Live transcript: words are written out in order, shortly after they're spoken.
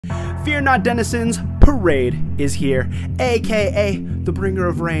Fear not, denizens, Parade is here, aka the bringer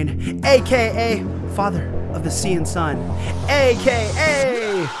of rain, aka father of the sea and sun,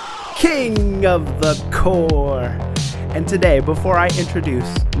 aka king of the core. And today, before I introduce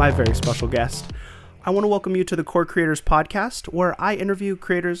my very special guest, I want to welcome you to the Core Creators Podcast, where I interview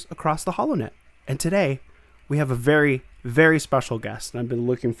creators across the HoloNet. And today, we have a very, very special guest, and I've been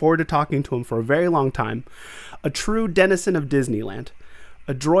looking forward to talking to him for a very long time. A true denizen of Disneyland,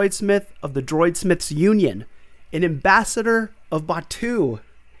 a droidsmith of the Droidsmiths Union, an ambassador of Batuu,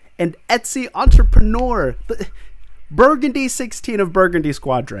 an Etsy entrepreneur, the Burgundy 16 of Burgundy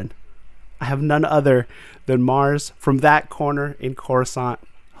Squadron. I have none other than Mars from That Corner in Coruscant.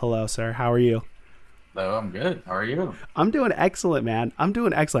 Hello, sir. How are you? Hello, I'm good. How are you? I'm doing excellent, man. I'm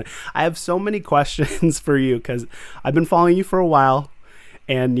doing excellent. I have so many questions for you because I've been following you for a while,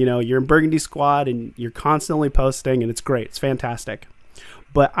 and you know you're in Burgundy Squad and you're constantly posting, and it's great. It's fantastic.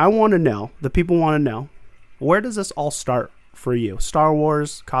 But I want to know, the people want to know, where does this all start for you? Star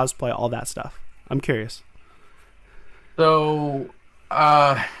Wars, cosplay, all that stuff. I'm curious. So,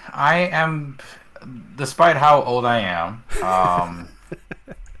 I am, despite how old I am,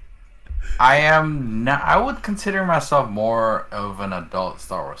 I would consider myself more of an adult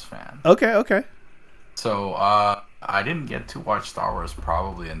Star Wars fan. Okay. So, I didn't get to watch Star Wars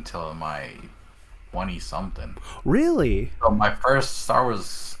probably until my 20-something. Really? So my first Star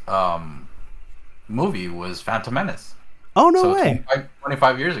Wars movie was Phantom Menace. Oh, no way.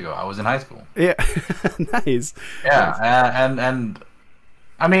 25 years ago. I was in high school. Yeah. Nice. Yeah, and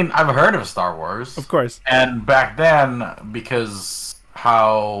I mean, I've heard of Star Wars. Of course. And back then, because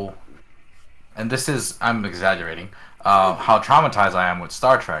how, and this is, I'm exaggerating, how traumatized I am with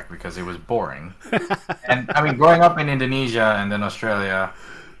Star Trek because it was boring. And I mean, growing up in Indonesia and then Australia,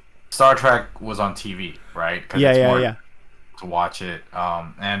 Star Trek was on TV, right? Yeah. To watch it,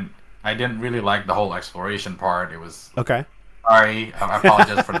 and I didn't really like the whole exploration part. It was okay. Sorry, I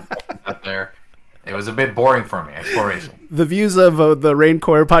apologize for that there. It was a bit boring for me, exploration. The views of the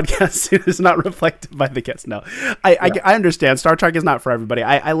Raincore podcast is not reflected by the guests. No, I understand. Star Trek is not for everybody.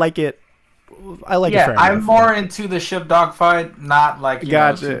 I like it. I like it. Yeah, I'm more into the ship dogfight, not like you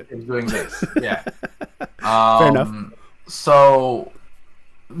know, doing this. Yeah. Fair enough. So,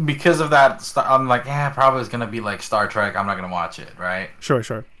 because of that, I'm like, probably it's gonna be like Star Trek. I'm not gonna watch it, right?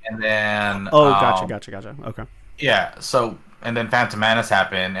 Sure. And then, gotcha. Okay. Yeah. So, and then Phantom Menace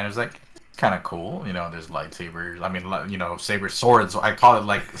happened, and it was like kind of cool. You know, there's lightsabers. I mean, you know, saber swords. I call it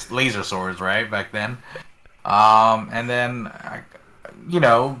like laser swords, right? Back then. And then, you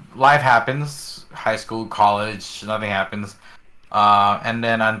know, life happens. High school, college, nothing happens. And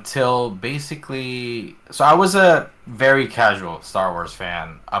then until basically, so I was a very casual Star Wars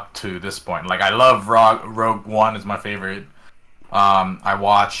fan up to this point. Like I love Rogue One is my favorite. I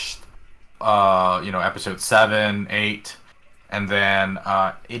watched, you know, episode 7, 8, and then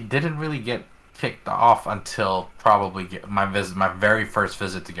it didn't really get kicked off until probably my very first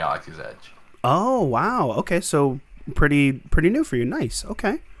visit to Galaxy's Edge. Oh wow! Okay, so pretty new for you. Nice.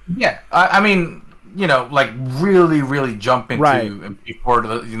 Okay. Yeah, I mean, you know, like really jump into before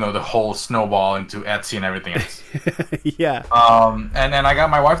the whole snowball into Etsy and everything else. Yeah. And then I got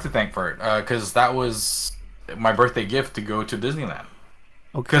my wife to thank for it because that was my birthday gift to go to Disneyland.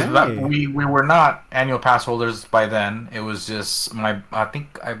 Okay. Because we were not annual pass holders by then. It was just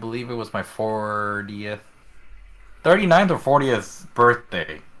I believe it was my 39th or 40th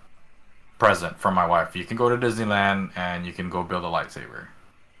birthday present from my wife. You can go to Disneyland and you can go build a lightsaber.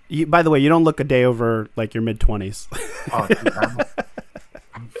 By the way, you don't look a day over like your mid-20s. Oh, dude,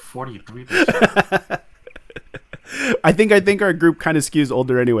 I'm 43 this year. I think our group kind of skews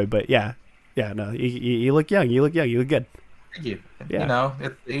older anyway, but yeah, no, you look young. You look good. Thank you. Yeah. You know,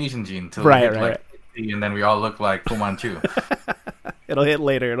 it's the Asian gene. Right. Like 50, and then we all look like Fu Manchu. It'll hit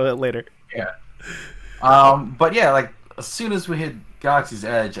later. Yeah. But yeah, like as soon as we hit Galaxy's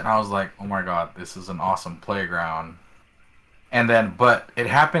Edge, and I was like, oh my god, this is an awesome playground. And then, but it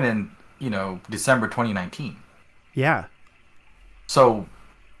happened in, you know, December 2019. Yeah. So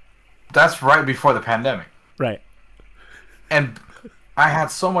that's right before the pandemic. Right. And I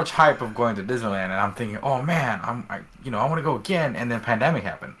had so much hype of going to Disneyland, and I'm thinking, oh man, I want to go again. And then pandemic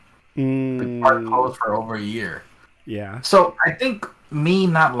happened. The park closed for over a year. Yeah. So I think me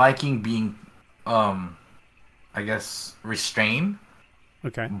not liking being, I guess, restrained.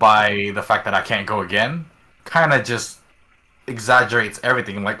 Okay. By the fact that I can't go again, kind of just exaggerates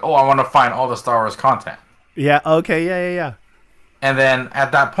everything. Like, oh, I want to find all the Star Wars content. Yeah. Okay. Yeah. And then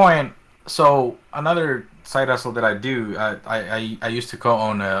at that point, so another side hustle that I do, I used to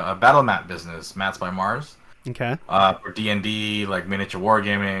co-own a battle mat business, Mats by Mars. Okay. For D&D, like miniature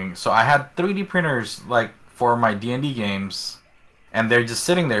wargaming. So I had 3D printers like for my D&D games, and they're just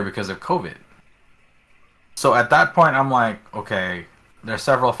sitting there because of COVID. So at that point, I'm like, okay, there's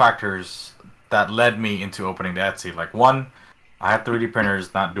several factors that led me into opening the Etsy. Like one, I had 3D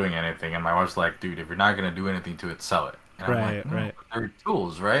printers not doing anything, and my wife's like, dude, if you're not gonna do anything to it, sell it. And I'm like, no, Right. they're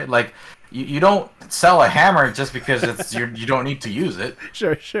tools, right? Like you don't sell a hammer just because it's you don't need to use it.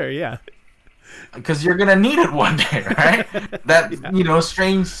 Sure, yeah. Because you're gonna need it one day, right? That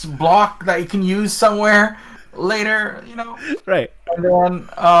strange block that you can use somewhere later, Right.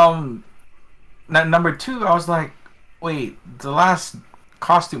 And then number two, I was like, wait, the last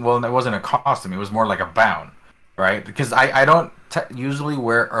costume. Well, it wasn't a costume; it was more like a bound, right? Because I don't usually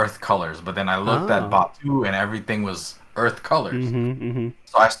wear earth colors, but then I looked at Batu and everything was earth colors.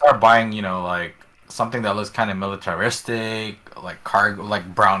 So I started buying, like something that looks kind of militaristic, like cargo,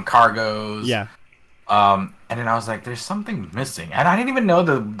 like brown cargos. Yeah. And then I was like, there's something missing. And I didn't even know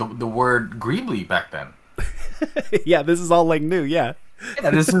the word greebly back then. Yeah, this is all like new, yeah.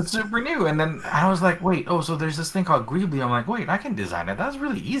 Yeah, this is super new. And then I was like, wait, so there's this thing called greebly. I'm like, wait, I can design it. That's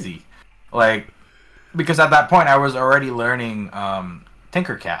really easy. Like, because at that point I was already learning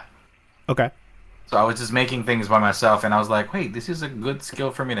Tinkercad. Okay. So I was just making things by myself, and I was like, wait, this is a good skill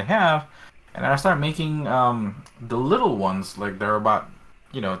for me to have. And then I started making the little ones, like they're about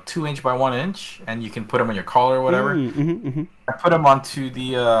 2 inch by 1 inch, and you can put them on your collar or whatever. I put them onto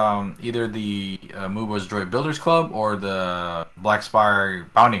the either the Mubo's Droid Builders Club or the Black Spire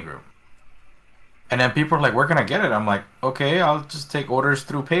Bounding Group. And then people are like, where can I get it? I'm like, okay, I'll just take orders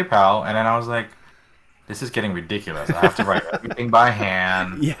through PayPal. And then I was like, this is getting ridiculous. I have to write everything by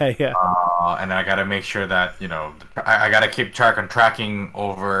hand. Yeah. And I got to make sure that, I got to keep tracking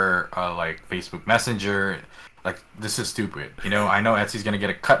over like Facebook Messenger. Like, this is stupid. I know Etsy's going to get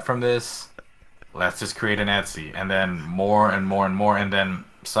a cut from this. Let's just create an Etsy. And then more and more and more. And then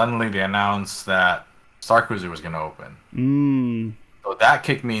suddenly they announced that Star Cruiser was going to open. So that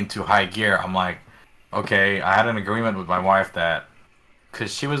kicked me into high gear. I'm like, okay, I had an agreement with my wife that,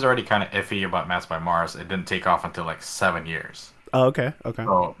 because she was already kind of iffy about Maps by Mars, it didn't take off until like 7 years. Oh, okay.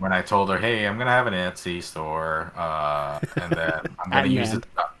 So when I told her, hey, I'm going to have an Etsy store, and then I'm going to use it.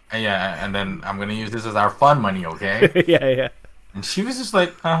 Yeah, and then I'm gonna use this as our fun money, okay? Yeah. And she was just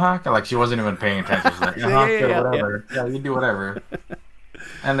like, like she wasn't even paying attention. She's like, whatever. Yeah, you do whatever.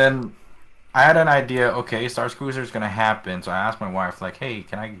 And then I had an idea. Okay, Star Cruiser is gonna happen. So I asked my wife, like, hey,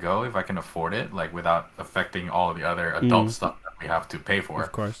 can I go if I can afford it, like without affecting all the other adult stuff that we have to pay for?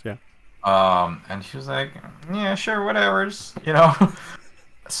 Of course, yeah. And she was like, yeah, sure, whatever.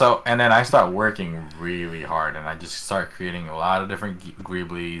 So, and then I start working really hard, and I just start creating a lot of different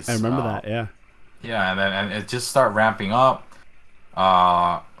greeblies. I remember that, yeah. Yeah, and it just start ramping up.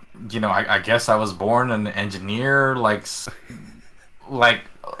 I guess I was born an engineer. Like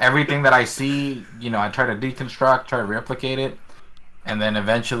everything that I see, I try to deconstruct, try to replicate it, and then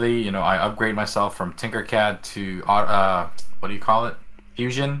eventually, I upgrade myself from Tinkercad to what do you call it?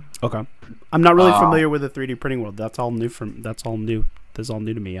 Fusion. Okay. I'm not really familiar with the 3D printing world. That's all new. That's all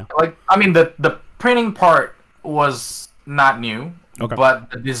new to me, yeah. Like, I mean, the printing part was not new, but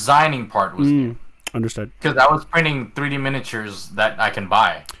the designing part was new. Understood. Because I was printing 3D miniatures that I can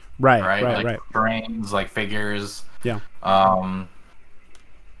buy. Right. Like frames, like figures. Yeah.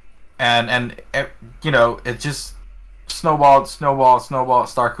 And it just snowballed.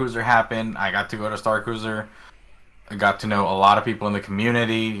 Star Cruiser happened. I got to go to Star Cruiser. I got to know a lot of people in the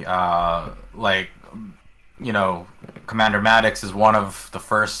community. Commander Maddox is one of the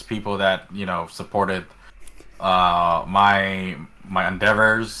first people that supported my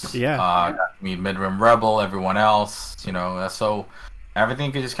endeavors. Yeah. Got to meet Midrim Rebel, everyone else. So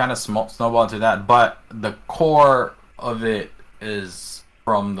everything could just kind of snowball into that. But the core of it is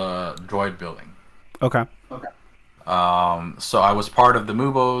from the droid building. Okay. So I was part of the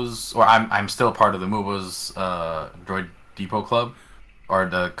Mubos, or I'm still part of the Mubos Droid Depot Club, or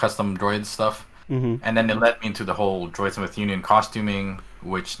the custom droid stuff. And then it led me into the whole Droidsmith Union costuming,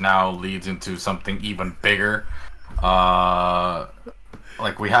 which now leads into something even bigger.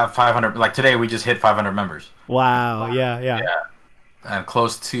 Like we have 500. Like today, we just hit 500 members. Wow. Yeah. And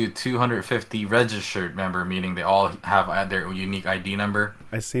close to 250 registered member, meaning they all have their unique ID number.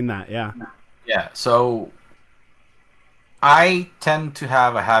 I've seen that. Yeah. Yeah. So I tend to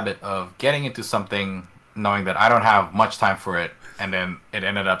have a habit of getting into something knowing that I don't have much time for it, and then it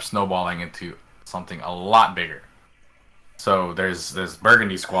ended up snowballing into something a lot bigger. So there's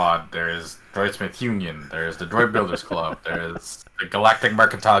Burgundy Squad, there's Droidsmith Union, there's the Droid Builders Club, there's the Galactic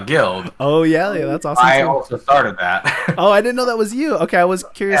Mercantile Guild. Oh yeah, that's awesome. I also started that. Oh, I didn't know that was you. Okay, I was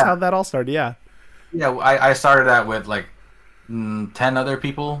curious how that all started. Yeah. Yeah, I started that with like 10 other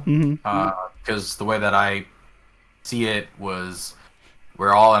people. Because the way that I see it was,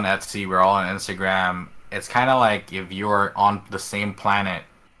 we're all on Etsy, we're all on Instagram. It's kind of like if you're on the same planet,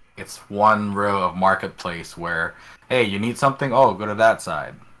 it's one row of marketplace where, hey, you need something, oh, go to that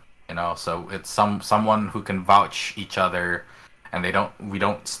side. You know, so it's someone who can vouch each other, and we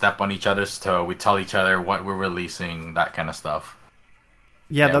don't step on each other's toe. We tell each other what we're releasing, that kind of stuff.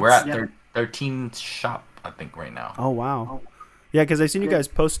 Yeah, we're at 13 shop, I think, right now. Oh wow. Yeah, because I've seen you guys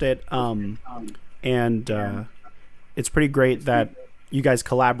post it, and it's pretty great that you guys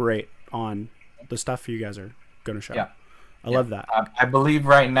collaborate on the stuff you guys are going to show. Yeah. I love that. I believe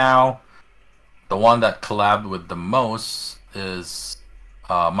right now, the one that collabed with the most is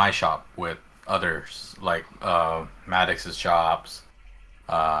my shop with others, like Maddox's shops.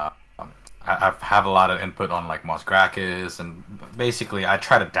 I have a lot of input on like Mos Gracchus, and basically I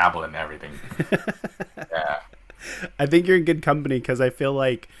try to dabble in everything. Yeah. I think you're in good company, because I feel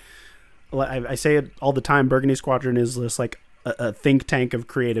like I say it all the time. Burgundy Squadron is just like a think tank of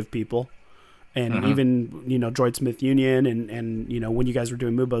creative people, and even Droidsmith Union, and when you guys were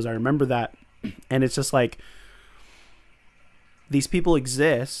doing Mubos, I remember that, and it's just like these people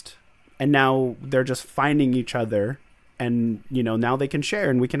exist, and now they're just finding each other, and now they can share,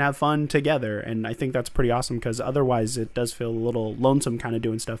 and we can have fun together, and I think that's pretty awesome, because otherwise it does feel a little lonesome kind of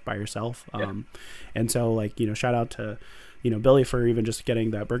doing stuff by yourself. And so like shout out to Billy for even just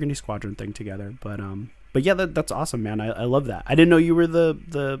getting that Burgundy Squadron thing together. But yeah, that's awesome, man. I love that. I didn't know you were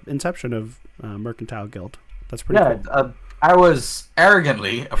the inception of Mercantile Guild. That's pretty cool. I was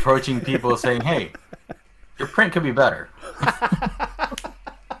arrogantly approaching people saying, hey, your print could be better.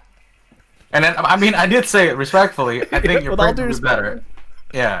 And then, I mean, I did say it respectfully. I think your print could be better.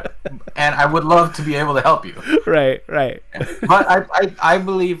 Yeah. And I would love to be able to help you. Right. But I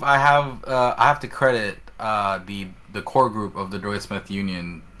believe I have to credit the core group of the Droidsmith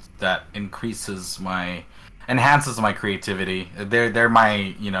Union that enhances my creativity. They're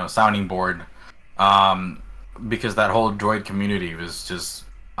my sounding board, because that whole droid community was just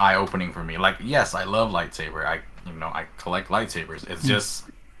eye-opening for me. Like, yes, I love lightsaber. I collect lightsabers. It's just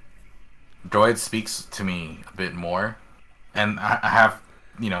droid speaks to me a bit more, and I have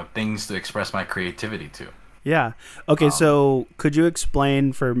things to express my creativity to. Yeah. Okay. So could you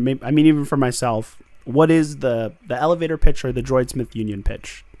explain for me? I mean, even for myself, what is the elevator pitch or the Droidsmith Union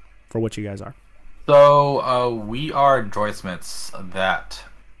pitch for what you guys are? So we are droidsmiths that,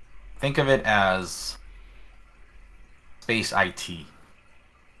 think of it as space IT.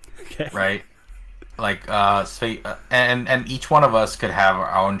 Okay. Right? Like space, and each one of us could have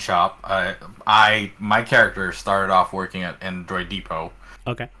our own shop. My character started off working in Droid Depot.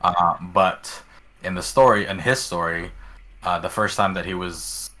 Okay. But in his story, the first time that he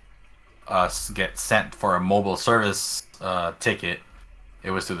was get sent for a mobile service ticket, it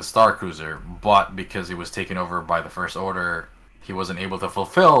was to the Star Cruiser. But because he was taken over by the First Order, he wasn't able to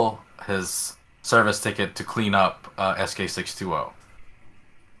fulfill his service ticket to clean up SK620.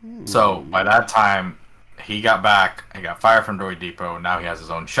 So by that time, he got back. He got fired from Droid Depot. Now he has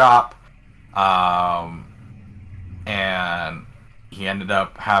his own shop, and he ended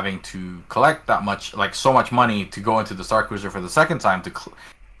up having to collect so much money to go into the Star Cruiser for the second time to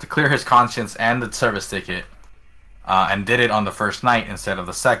clear his conscience and the service ticket, and did it on the first night instead of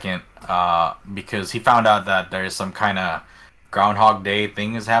the second, because he found out that there is some kind of Groundhog Day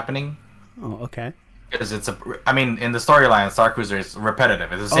thing is happening. Oh, okay. Because in the storyline, Star Cruiser is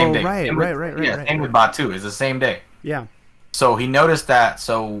repetitive. It's the same day. Right. Same with Batu. It's the same day. Yeah. So he noticed that.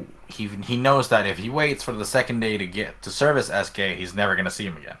 So he knows that if he waits for the second day to get to service SK, he's never gonna see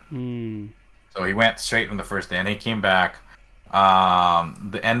him again. So he went straight from the first day, and he came back.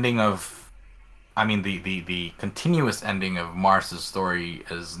 The ending of, the continuous ending of Mars's story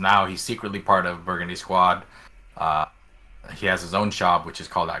is now he's secretly part of Burgundy Squad. He has his own shop, which is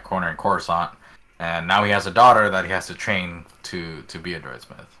called That Corner of Coruscant. And now he has a daughter that he has to train to be a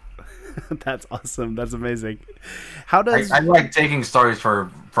droidsmith. That's awesome. That's amazing. How does I like taking stories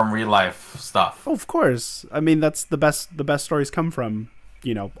from real life stuff? Oh, of course. I mean, that's the best stories come from,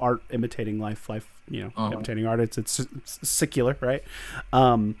 art imitating life, imitating art. It's secular, right?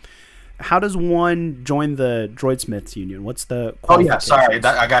 How does one join the Droidsmiths Union? What's the sorry,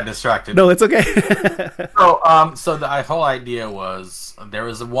 I got distracted. No, it's okay. So the whole idea was, there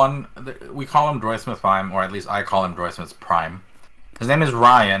was one, we call him Droidsmith Prime, or at least I call him Droidsmith Prime. His name is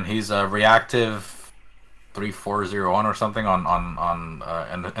Ryan. He's a reactive 3401 or something on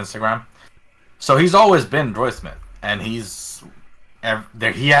Instagram. So he's always been Droidsmith, and he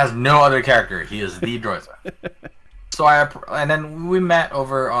has no other character. He is the Droidsmith. So and then we met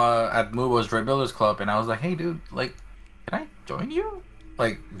over at Mubo's Droid Builders Club, and I was like, hey, dude, like, can I join you?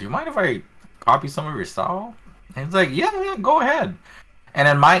 Like, do you mind if I copy some of your style? And he's like, yeah, go ahead. And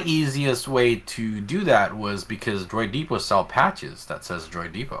then my easiest way to do that was because Droid Depot sell patches that says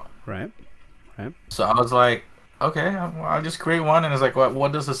Droid Depot. Right. So I was like, okay, I'll just create one. And it's like,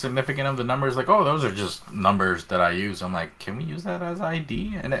 what is the significance of the numbers? Like, oh, those are just numbers that I use. I'm like, can we use that as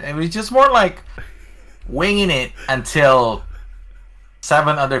ID? And it was just more like winging it until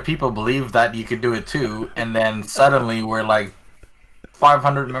 7 other people believed that you could do it too. And then suddenly we're like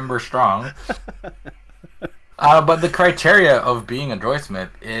 500 members strong. But the criteria of being a droidsmith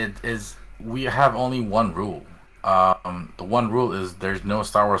is we have only one rule. The one rule is there's no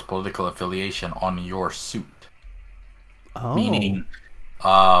Star Wars political affiliation on your suit. Oh. Meaning,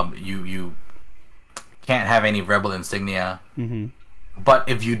 you can't have any rebel insignia. Mm-hmm. But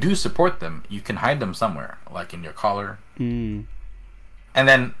if you do support them, you can hide them somewhere, like in your collar. Mm. And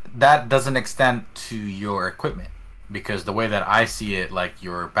then that doesn't extend to your equipment, because the way that I see it, like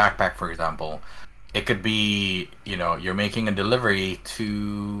your backpack, for example. It could be, you're making a delivery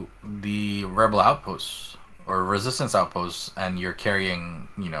to the rebel outposts or resistance outposts, and you're carrying,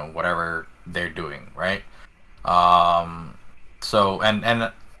 whatever they're doing, right? So,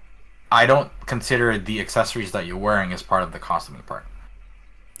 and I don't consider the accessories that you're wearing as part of the costuming part.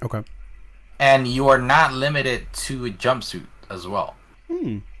 Okay. And you are not limited to a jumpsuit as well.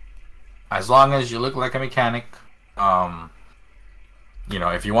 As long as you look like a mechanic,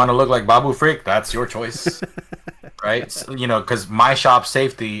 if you want to look like Babu Freak, that's your choice, right? So, because my shop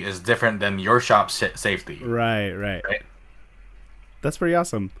safety is different than your shop safety. Right. That's pretty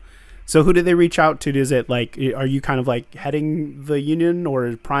awesome. So who did they reach out to? Is it like, are you kind of like heading the union,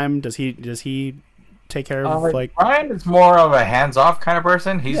 or Prime? Does he take care of like? Prime is more of a hands-off kind of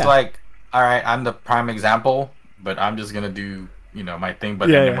person. He's like, all right, I'm the prime example, but I'm just gonna do my thing. But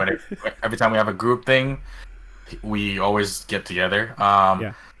then every time we have a group thing, we always get together.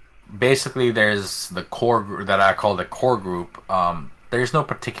 Basically, there's the core group that I call the core group. There's no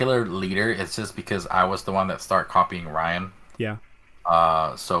particular leader. It's just because I was the one that started copying Ryan. Yeah.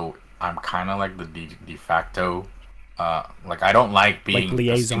 So I'm kind of like the de facto. Like, I don't like being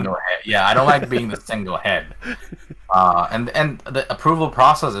liaison. The single head. Yeah, I don't like being the single head. And the approval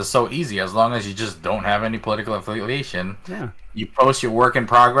process is so easy as long as you just don't have any political affiliation. Yeah. You post your work in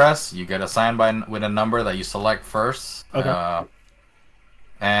progress. You get assigned with a number that you select first. Okay.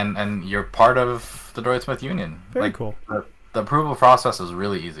 And you're part of the Droidsmith Union. Very cool. The approval process is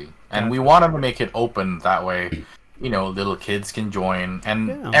really easy, and we want to make it open that way. Little kids can join,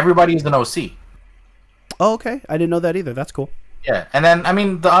 and everybody's an OC. Oh, okay. I didn't know that either. That's cool. Yeah, and then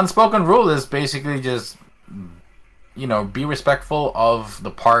the unspoken rule is basically just be respectful of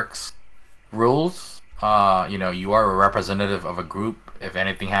the park's rules. You are a representative of a group. If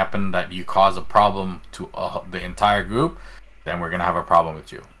anything happened that you cause a problem to the entire group, then we're gonna have a problem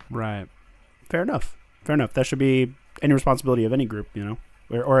with you. Right. Fair enough. That should be any responsibility of any group,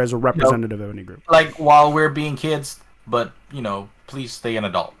 or as a representative of any group. Like, while we're being kids, but please stay an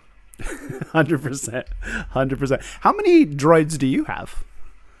adult. 100%. How many droids do you have?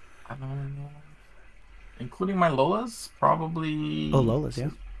 Including my Lolas, probably. Oh, Lolas,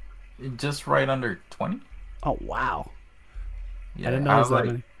 yeah. Just right under 20. Oh, wow. Yeah, I didn't know it was that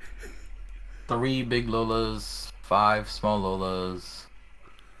many. 3 big Lolas, 5 small Lolas,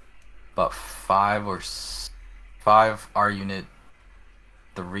 about 5 R unit,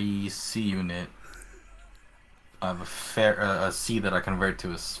 3 C unit. I have a C that I convert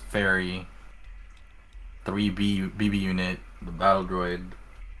to as ferry, 3 BB unit, the battle droid,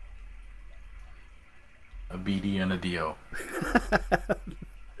 a BD, and a DO.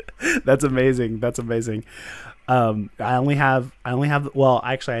 That's amazing. I only have. Well,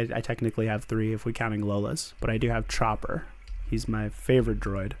 actually, I technically have 3 if we counting Lola's, but I do have Chopper. He's my favorite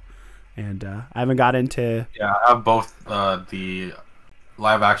droid, and I haven't got into. Yeah, I have both the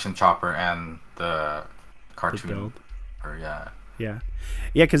live action Chopper and the cartoon build. Yeah,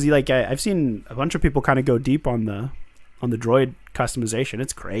 because I've seen a bunch of people kind of go deep on the droid customization.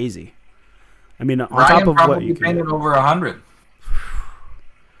 It's crazy. I mean, on top of what you painted over 100.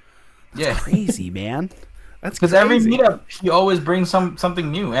 That's crazy, man. That's because every meetup he always brings something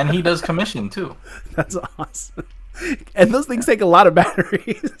new, and he does commission too. That's awesome. And those things take a lot of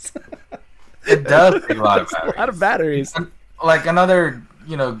batteries. It does take a lot of batteries. A lot of batteries. Like another,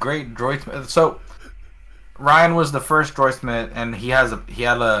 great droidsmith. So Ryan was the first droidsmith, and he had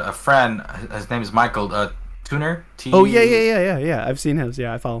a friend. His name is Michael Tuner. Oh yeah. I've seen his.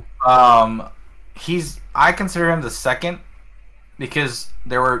 Yeah, I follow. I consider him the second, because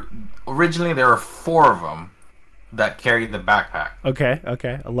there were 4 of them, that carried the backpack. Okay,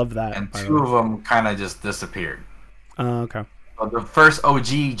 okay. I love that. And two of them kind of just disappeared. Okay. So the first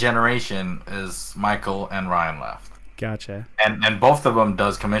OG generation is Michael and Ryan left. Gotcha. And both of them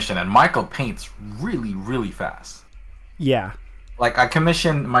does commission, and Michael paints really, really fast. Yeah. Like, I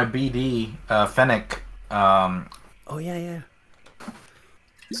commissioned my BD, Fennec. Oh, yeah.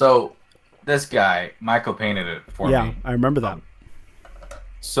 So, this guy, Michael painted it for me. Yeah, I remember that.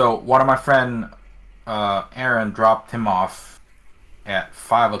 So, one of my friend, Aaron, dropped him off at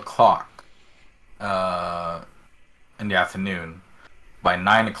 5 o'clock in the afternoon. By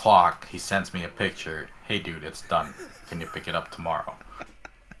 9 o'clock, he sends me a picture. Hey, dude, it's done. Can you pick it up tomorrow?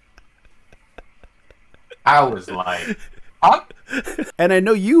 I was like, huh? And I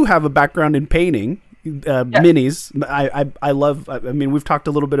know you have a background in painting minis. I love. I mean, we've talked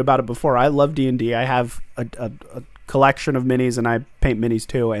a little bit about it before. I love D&D. I have a collection of minis, and I paint minis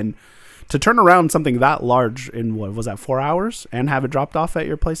too. And to turn around something that large in what was that 4 hours and have it dropped off at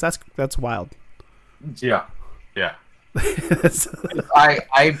your place, that's wild. Yeah.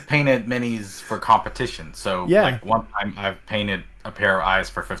 I painted minis for competition. So like one time I've painted a pair of eyes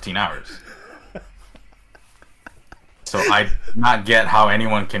for 15 hours. So I not get how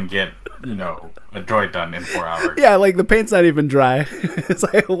anyone can get, a droid done in 4 hours. Yeah, like the paint's not even dry. It's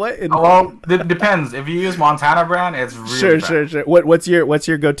like what? Well, it depends. If you use Montana brand, it's really sure. What's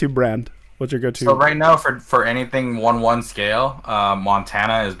your go-to brand? What's your go-to? So right now, for anything 1/1 scale,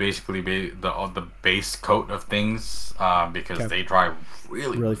 Montana is basically the base coat of things because they dry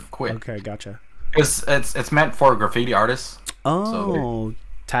really quick. Okay, gotcha. It's meant for graffiti artists. Oh, so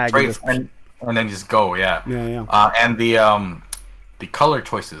tag and then just go, yeah. And the color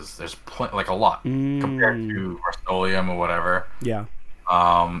choices, there's like a lot compared to Rust-Oleum or whatever. Yeah.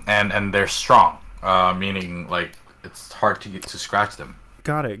 And they're strong, meaning like it's hard to scratch them.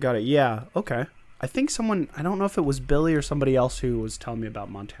 Got it. Yeah. Okay. I think I don't know if it was Billy or somebody else who was telling me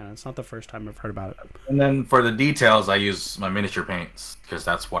about Montana. It's not the first time I've heard about it. And then for the details, I use my miniature paints because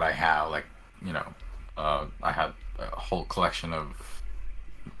that's what I have. Like, I have a whole collection of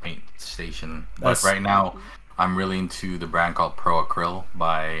paint station. But right now, I'm really into the brand called Pro Acryl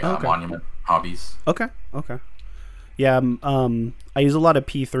by Monument Hobbies. Okay. Yeah, I use a lot of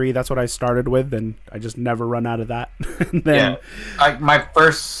P3. That's what I started with, and I just never run out of that. Then,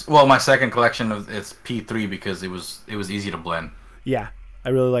 my second collection it's P3 because it was easy to blend. Yeah, I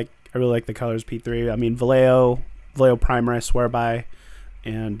really like the colors P3. I mean, Vallejo Primer I swear by,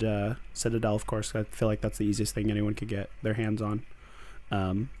 and Citadel, of course. I feel like that's the easiest thing anyone could get their hands on.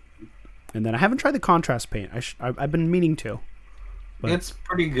 And then I haven't tried the contrast paint. I've been meaning to. But it's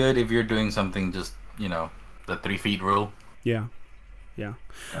pretty good if you're doing something just the 3 feet rule. Yeah.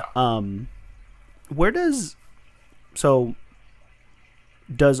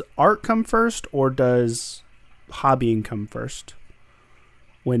 Does art come first or does hobbying come first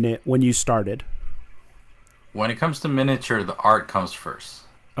when you started? When it comes to miniature, the art comes first.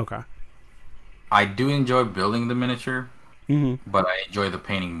 Okay. I do enjoy building the miniature, but I enjoy the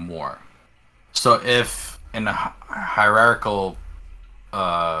painting more. So if in a hierarchical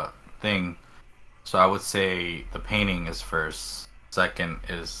thing, so I would say the painting is first, second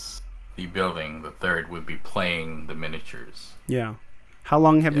is the building, the third would be playing the miniatures. Yeah. How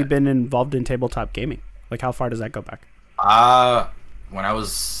long have you been involved in tabletop gaming? Like, how far does that go back? When I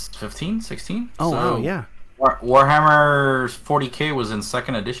was 15, 16. Oh, wow, yeah. Warhammer 40K was in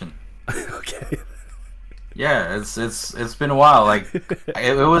 2nd edition. Okay. Yeah, it's been a while. Like,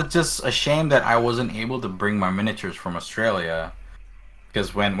 it was just a shame that I wasn't able to bring my miniatures from Australia.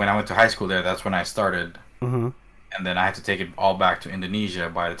 Because when I went to high school there, that's when I started. And then I had to take it all back to Indonesia.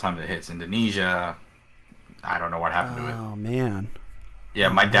 By the time it hits Indonesia, I don't know what happened to it. Oh, man. Yeah,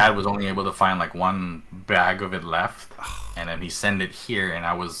 my dad was only able to find like one bag of it left. And then he sent it here, and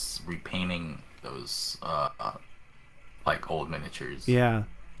I was repainting those like old miniatures. Yeah.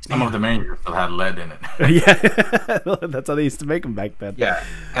 Some of the miniatures still had lead in it. Yeah. That's how they used to make them back then. Yeah.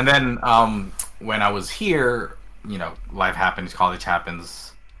 And then when I was here, life happens, college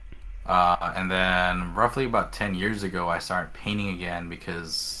happens. And then roughly about 10 years ago, I started painting again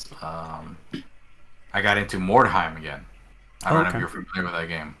because I got into Mordheim again. I don't know if you're familiar with that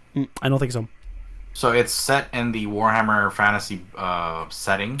game. I don't think so. So it's set in the Warhammer Fantasy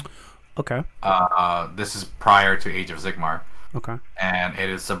setting. Okay. This is prior to Age of Sigmar. Okay. And it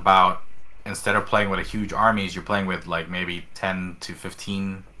is about, instead of playing with a huge armies, you're playing with like maybe 10 to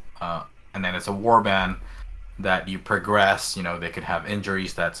 15. And then it's a warband that you progress. They could have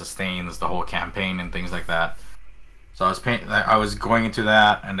injuries that sustains the whole campaign and things like that. So I was going into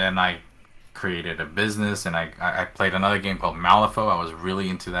that, and then I created a business, and I played another game called Malifaux. I was really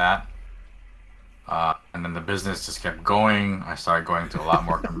into that. And then the business just kept going. I started going to a lot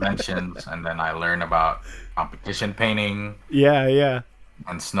more conventions, and then I learned about competition painting. Yeah, yeah.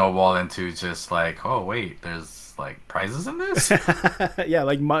 And snowballed into just like, oh wait, there's like prizes in this. Yeah,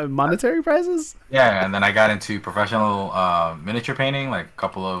 like monetary prizes. Yeah, and then I got into professional miniature painting. Like a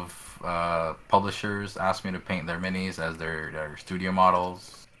couple of publishers asked me to paint their minis as their studio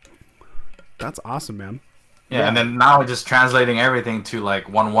models. That's awesome, man. Yeah, and then now just translating everything to like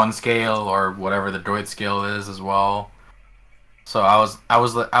 1/1 scale or whatever the droid scale is as well. So I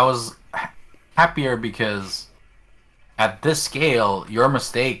was happier because at this scale, your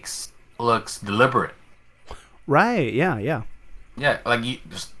mistakes looks deliberate. Right. Yeah. Yeah. Yeah, like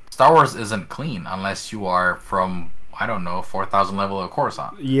Star Wars isn't clean unless you are from, I don't know, 4,000 level of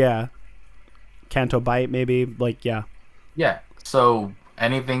Coruscant. Yeah. Canto Bite, maybe. Like, yeah. Yeah. So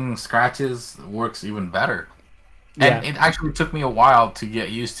anything scratches works even better. Yeah. And it actually took me a while to get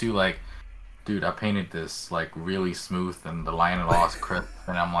used to, like, dude, I painted this like really smooth and the line and all is crisp,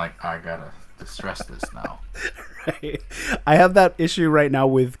 and I'm like, I gotta distress this now. Right. I have that issue right now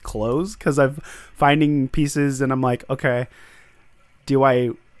with clothes because I'm finding pieces and I'm like, okay, do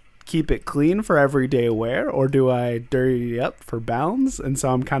I keep it clean for everyday wear or do I dirty it up for bounds? And so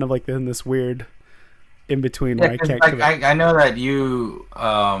I'm kind of like in this weird in between where I can't. Like, I know that you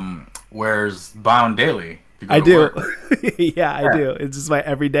wears bound daily. I do. Yeah, I do. It's just my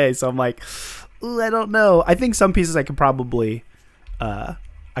everyday. So I'm like, ooh, I don't know. I think some pieces I could probably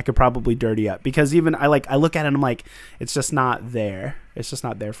dirty up because even I look at it and I'm like, it's just not there. It's just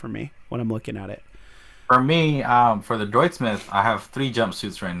not there for me when I'm looking at it. For me, for the Droidsmith, I have 3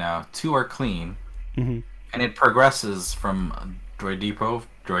 jumpsuits right now. 2 are clean, and it progresses from Droid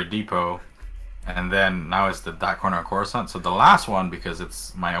Depot, and then now it's the That Corner of Coruscant. So the last one, because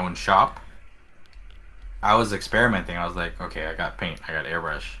it's my own shop, I was experimenting. I was like, okay, I got paint, I got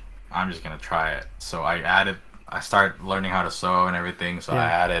airbrush. I'm just gonna try it. So I started learning how to sew and everything. So I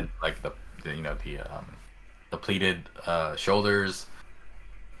added like the pleated shoulders.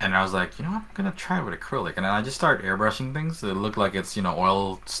 And I was like, you know what, I'm gonna try it with acrylic, and then I just start airbrushing things that look like it's,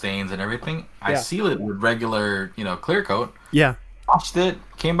 oil stains and everything. I seal it with regular, clear coat. Yeah. Washed it,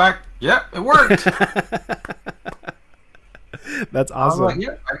 came back. Yeah, it worked. That's awesome. I was like,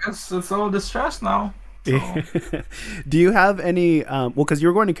 yeah, I guess it's all distressed now. So. Do you have any? Because you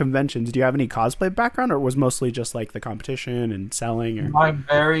were going to conventions. Do you have any cosplay background, or was mostly just like the competition and selling? Or? My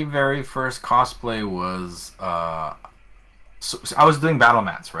very, very first cosplay was. So I was doing battle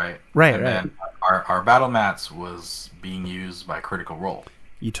mats, right? Right, and right. then our battle mats was being used by Critical Role.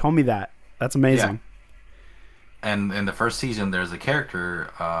 You told me that. That's amazing. Yeah. And in the first season, there's a character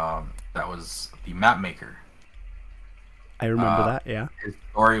that was the map maker. I remember that. Yeah. His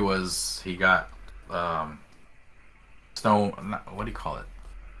story was he got what do you call it?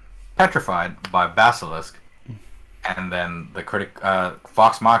 Petrified by Basilisk, and then the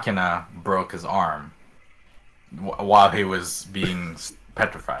Vox Machina broke his arm while he was being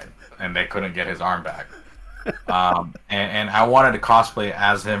petrified, and they couldn't get his arm back. And I wanted to cosplay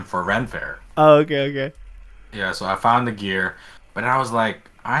as him for Ren Fair. Oh, okay. Yeah, so I found the gear, but I was like,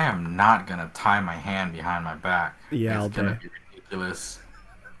 I am not gonna tie my hand behind my back. Yeah, it's gonna be ridiculous.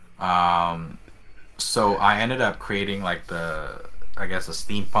 So I ended up creating like a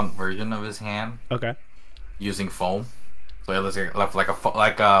steampunk version of his hand. Okay. Using foam, so it looks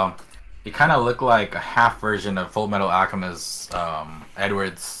it kind of looked like a half version of Full Metal Alchemist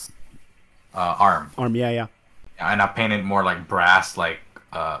Edward's arm. Yeah. And I painted more like brass, like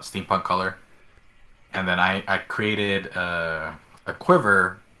steampunk color. And then I created a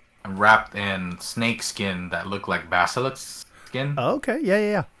quiver wrapped in snake skin that looked like basilisk skin. Oh, okay.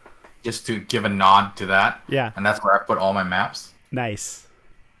 Yeah. Just to give a nod to that. Yeah. And that's where I put all my maps. Nice.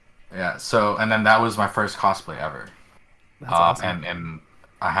 Yeah. So, and then that was my first cosplay ever. That's awesome. And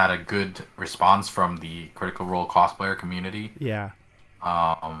I had a good response from the Critical Role cosplayer community. Yeah.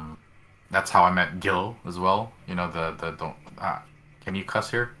 That's how I met Gil as well. Can you cuss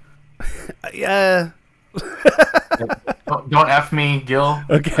here? Yeah. don't F me, Gil.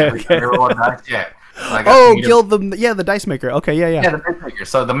 Okay. Everyone dies. Yeah. Gil, the dice maker. Okay, yeah. Yeah, the dice maker.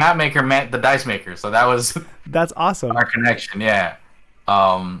 So the map maker met the dice maker. So that was that's awesome. Our connection, yeah.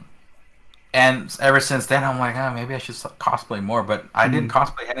 And ever since then, I'm like, maybe I should cosplay more. But I didn't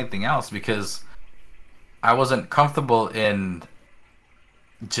cosplay anything else because I wasn't comfortable in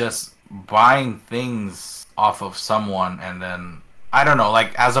just buying things off of someone and then, I don't know,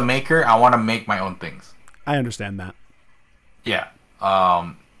 like as a maker, I want to make my own things. I understand that. Yeah.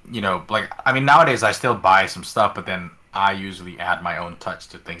 Nowadays I still buy some stuff, but then I usually add my own touch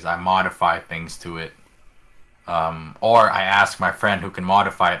to things. I modify things to it. or I ask my friend who can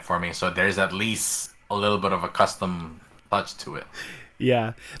modify it for me, so there's at least a little bit of a custom touch to it.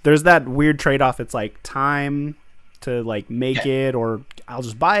 Yeah, there's that weird trade-off. It's like time to like make it, or I'll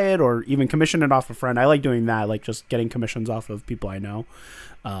just buy it, or even commission it off a friend. I like doing that, like just getting commissions off of people I know.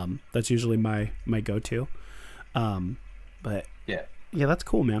 That's usually my go-to. But yeah, that's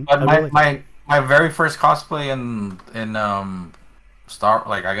cool, man. But my very first cosplay in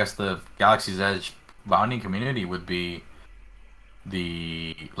I guess the Galaxy's Edge bounty community would be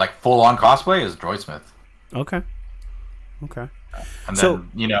the like full-on cosplay is Droidsmith. Okay. And then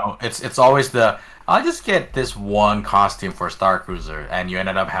it's always I'll just get this one costume for Star Cruiser, and you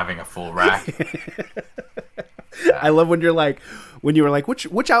ended up having a full rack. I love when you were like,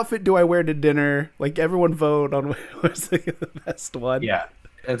 which outfit do I wear to dinner? Like everyone vote on what's the best one. Yeah,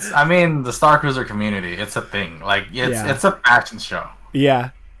 the Star Cruiser community, it's a thing. Like it's a fashion show.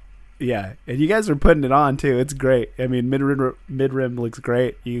 Yeah, and you guys are putting it on too. It's great. I mean, mid rim looks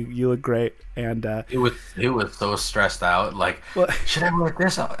great. You look great, and it was so stressed out. Like, should I wear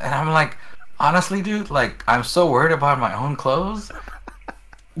this? And I'm like, honestly, dude, like I'm so worried about my own clothes.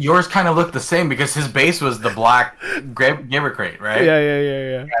 Yours kind of looked the same because his base was the black Giver Crate, right?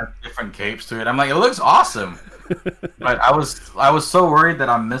 Yeah. He had different capes to it. I'm like, it looks awesome, but I was so worried that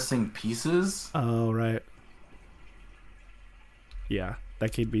I'm missing pieces. Oh right. Yeah.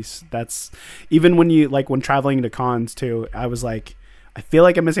 That's even when you like when traveling to cons too. I was like, I feel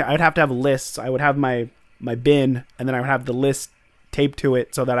like I'm missing. I'd have to have lists. I would have my bin, and then I would have the list taped to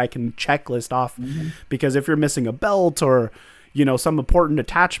it so that I can checklist off. Mm-hmm. Because if you're missing a belt or some important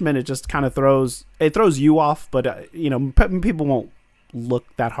attachment, it just kind of throws you off. But people won't look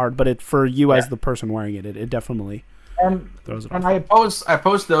that hard. But for you as the person wearing it definitely throws it off. And I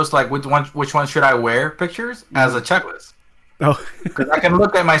post those like which one should I wear pictures as a checklist. Oh, because I can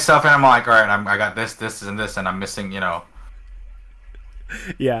look at myself and I'm like, all right, I got this, and this, and I'm missing,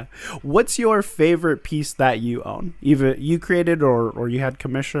 Yeah. What's your favorite piece that you own? Either you created or you had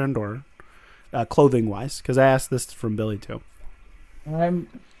commissioned, or clothing wise? Because I asked this from Billy too.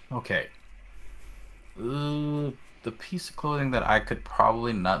 Okay. The piece of clothing that I could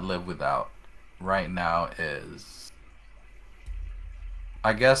probably not live without right now is,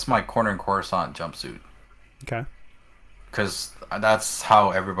 I guess, my Corner of Coruscant jumpsuit. Okay. Because that's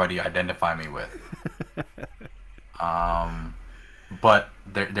how everybody identify me with. But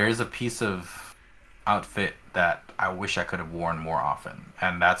there is a piece of outfit that I wish I could have worn more often,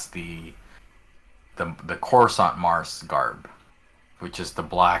 and that's the Coruscant Mars garb, which is the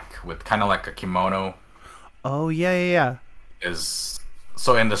black with kind of like a kimono. Oh yeah.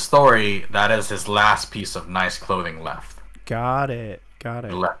 So in the story, that is his last piece of nice clothing left. Got it. He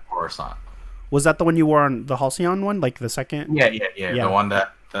left Coruscant. Was that the one you wore on the Halcyon one, like the second? Yeah. The one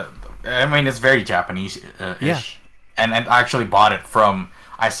that it's very Japanese-ish. Yeah. And I actually bought it from.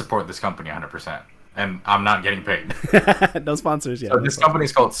 I support this company 100%, and I'm not getting paid. No sponsors yet. So this company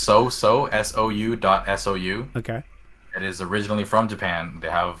is called SOU.SOU. Okay. It is originally from Japan. They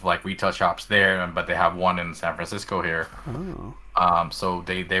have like retail shops there, but they have one in San Francisco here. Oh. So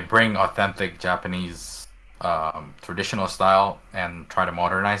they bring authentic Japanese traditional style and try to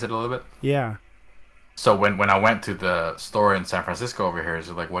modernize it a little bit. Yeah. So when I went to the store in San Francisco over here, it's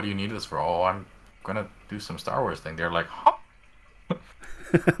like, what do you need this for? Oh, I'm gonna do some Star Wars thing. They're like, huh?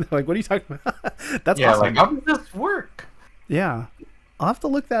 Like, what are you talking about? That's awesome. Like, how does this work? Yeah, I'll have to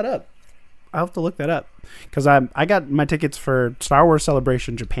look that up. Because I got my tickets for Star Wars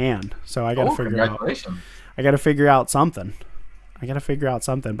Celebration Japan, so I got to figure out. I got to figure out something.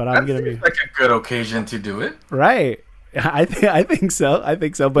 But I'm gonna be like a good occasion to do it, right? I think so.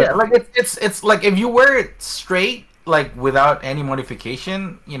 But yeah, like it's like if you wear it straight, like without any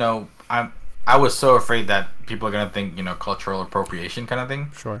modification, I was so afraid that people are gonna think cultural appropriation kind of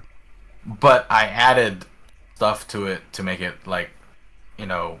thing. Sure. But I added stuff to it to make it like,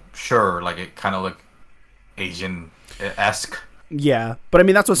 like it kind of looked Asian-esque. Yeah, but I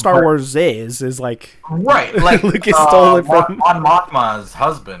mean that's what Star Wars is like. Right, like Lucas stole it from Mon Mothma's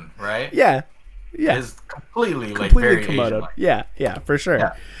husband, right? Yeah. Is completely very Komodo. Asian-like. Yeah, for sure.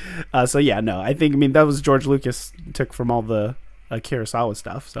 Yeah. I think that was George Lucas took from all the Kurosawa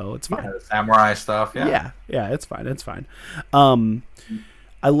stuff, so it's fine. Yeah, the samurai stuff. Yeah, it's fine.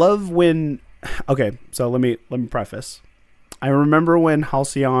 I love when. Okay, so let me preface. I remember when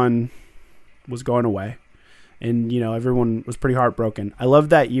Halcyon was going away, and everyone was pretty heartbroken. I love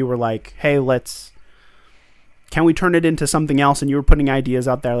that you were like, "Hey, can we turn it into something else?" And you were putting ideas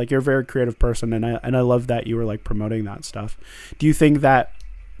out there. Like, you're a very creative person, and I love that you were like promoting that stuff. Do you think that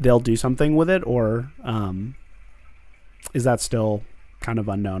they'll do something with it, or is that still kind of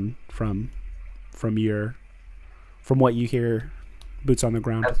unknown from your from what you hear, boots on the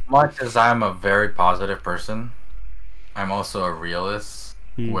ground? As much as I'm a very positive person, I'm also a realist,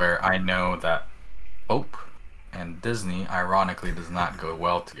 where I know that hope and Disney, ironically, does not go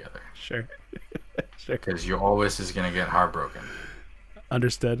well together. Sure. Because you're always just gonna get heartbroken.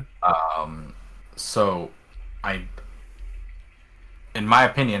 Understood. So, in my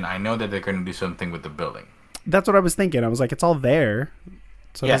opinion, I know that they're gonna do something with the building. That's what I was thinking. I was like, it's all there.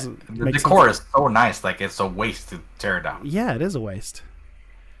 So yeah, the decor is so nice. Like, it's a waste to tear it down. Yeah, it is a waste.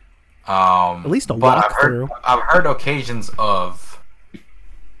 At least a walkthrough. I've heard occasions of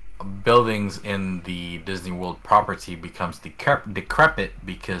buildings in the Disney World property becomes decrepit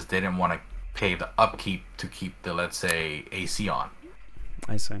because they didn't want to pay the upkeep to keep the, let's say, AC on.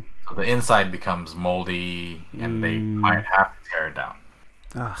 I see. So the inside becomes moldy, and they might have to tear it down.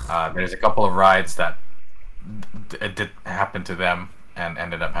 There's a couple of rides that it did happen to them and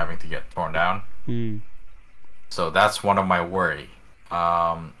ended up having to get torn down. So that's one of my worry.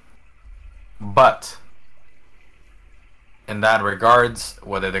 But in that regards,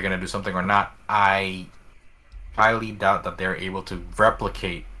 whether they're going to do something or not, I highly doubt that they're able to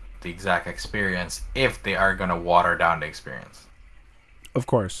replicate the exact experience if they are going to water down the experience. Of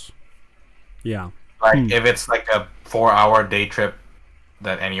course. Yeah. Like, if it's like a 4-hour day trip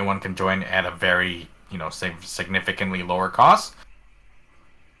that anyone can join at a very, significantly lower cost,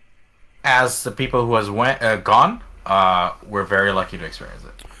 as the people who has gone, we're very lucky to experience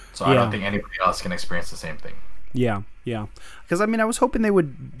it. So I don't think anybody else can experience the same thing. Yeah, yeah. Because, I was hoping they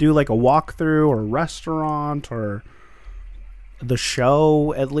would do, like, a walkthrough or a restaurant or the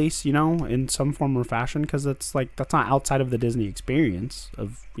show, at least, in some form or fashion. Because that's not outside of the Disney experience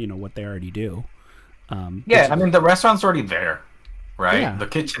of, what they already do. The restaurant's already there, right? Yeah. The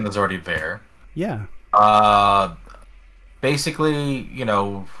kitchen is already there. Yeah. Basically,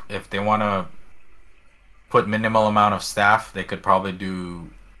 if they want to put minimal amount of staff, they could probably do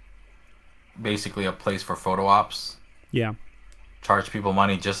basically a place for photo ops. Yeah. Charge people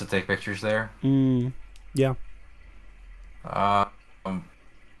money just to take pictures there. Yeah.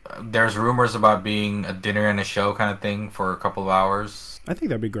 There's rumors about being a dinner and a show kind of thing for a couple of hours. I think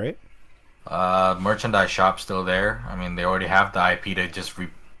that'd be great. Merchandise shop still there. They already have the IP to just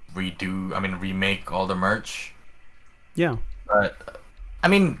remake all the merch. Yeah. But,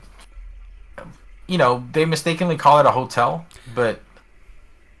 they mistakenly call it a hotel, but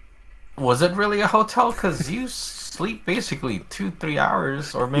was it really a hotel? Because you sleep basically 2-3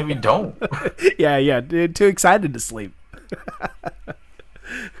 hours, or maybe don't. Yeah. Too excited to sleep.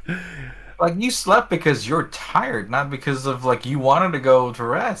 Like, you slept because you're tired, not because of, you wanted to go to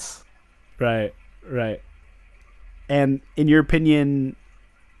rest. Right. And in your opinion,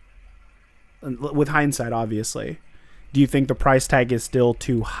 with hindsight, obviously, do you think the price tag is still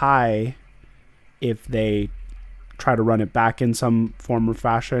too high if they try to run it back in some form or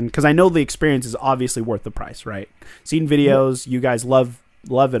fashion? Because I know the experience is obviously worth the price, right? Seen videos, you guys love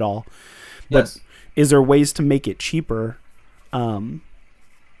it all. But yes. Is there ways to make it cheaper, in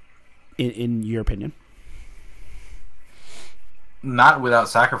your opinion? Not without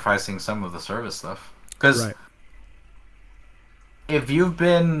sacrificing some of the service stuff. Because if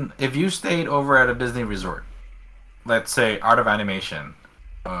you stayed over at a Disney resort, let's say Art of Animation,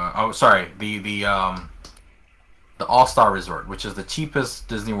 the All-Star Resort, which is the cheapest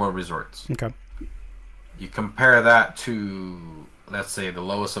Disney World resorts. Okay. You compare that to, let's say, the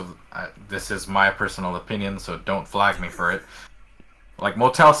lowest of, this is my personal opinion, so don't flag me for it. Like,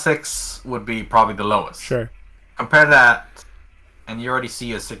 Motel 6 would be probably the lowest. Sure. Compare that, and you already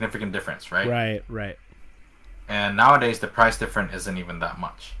see a significant difference, right? Right. And nowadays, the price difference isn't even that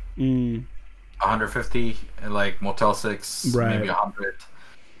much. 150, like Motel 6, maybe 100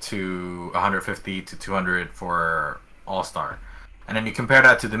 to 150 to 200 for All-Star. And then you compare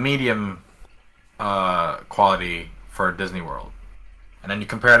that to the medium quality for Disney World. And then you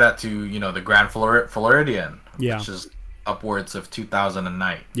compare that to, the Grand Floridian, which is upwards of 2,000 a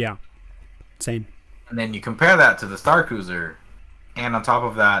night. Yeah. Same. And then you compare that to the Star Cruiser, and on top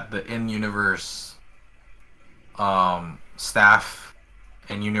of that, the in-universe staff,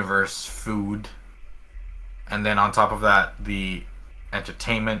 in-universe food, and then on top of that, the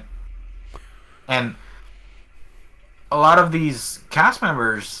entertainment. And a lot of these cast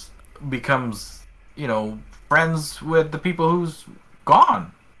members becomes, friends with the people who's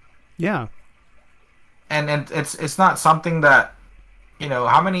gone. Yeah. And it's not something that,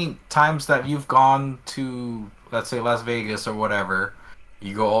 how many times that you've gone to, let's say, Las Vegas or whatever,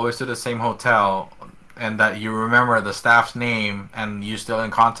 you go always to the same hotel, and that you remember the staff's name, and you're still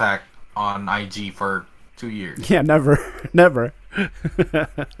in contact on IG for 2 years. Yeah, never.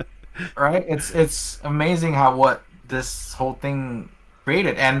 Right? It's amazing how what this whole thing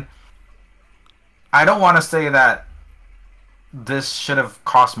created. And I don't want to say that this should have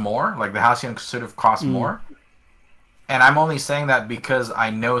cost more, like the Halcyon should have cost more. And I'm only saying that because I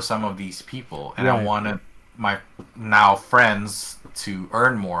know some of these people, and I wanted my now friends to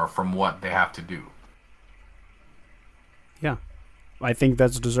earn more from what they have to do. Yeah, I think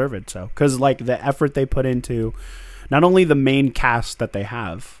that's deserved. So, because like the effort they put into not only the main cast that they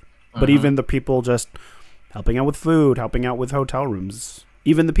have, but even the people just helping out with food, helping out with hotel rooms,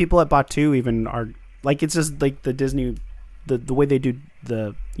 even the people at Batu even are like, it's just like the Disney, the way they do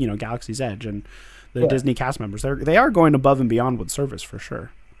the, you know, Galaxy's Edge and the Disney cast members, they are going above and beyond with service for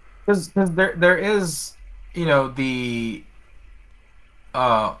sure. Because there is, you know, the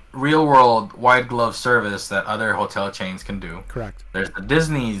real world white glove service that other hotel chains can do. Correct. There's the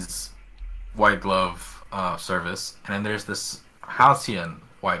Disney's white glove service, and then there's this Halcyon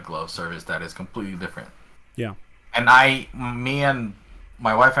white glove service that is completely different. Yeah. And me and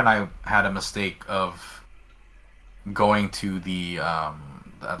my wife and I had a mistake of going to the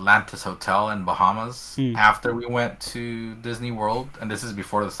Atlantis Hotel in Bahamas after we went to Disney World, and this is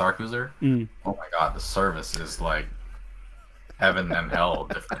before the Star Cruiser. Oh my god, the service is like heaven and hell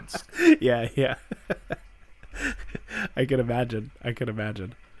difference. Yeah. I can imagine.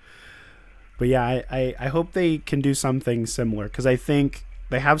 But yeah, I hope they can do something similar, because I think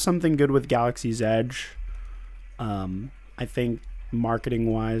they have something good with Galaxy's Edge. I think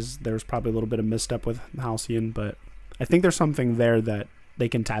marketing wise, there's probably a little bit of misstep with Halcyon, but I think there's something there that they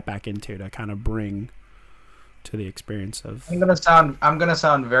can tap back into to kind of bring to the experience of. I'm gonna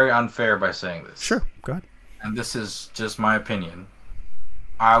sound very unfair by saying this. Sure, go ahead. And this is just my opinion.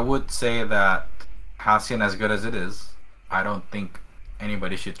 I would say that Halcyon, as good as it is, I don't think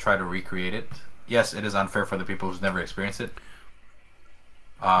anybody should try to recreate it. Yes, it is unfair for the people who's never experienced it.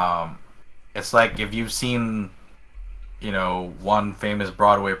 It's like if you've seen, you know, one famous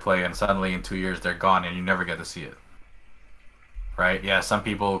Broadway play and suddenly in 2 years they're gone and you never get to see it. Right? Yeah, some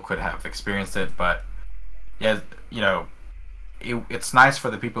people could have experienced it, but yeah, you know, it's nice for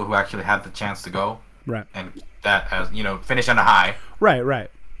the people who actually had the chance to go. Right. And that, as you know, finish on a high.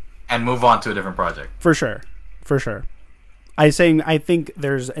 Right. And move on to a different project. For sure. I think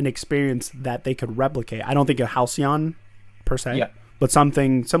there's an experience that they could replicate. I don't think a Halcyon per se, but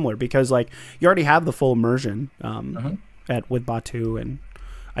something similar, because like you already have the full immersion with Batu, and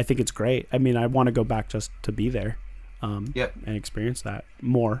I think it's great. I mean, I want to go back just to be there. And experience that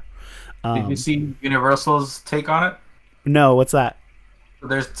more. Did you see Universal's take on it? No, what's that?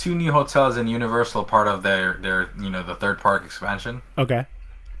 There's 2 new hotels in Universal, part of their you know, the third park expansion. Okay.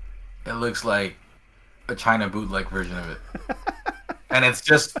 It looks like a China bootleg version of it, and it's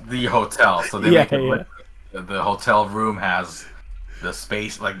just the hotel. So they make it like the hotel room has the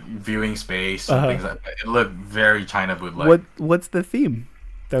space, like viewing space and things like that. It looked very China bootleg. What's the theme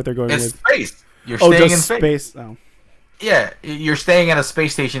that they're going with? It's space. You're staying in space. Oh. Yeah, you're staying at a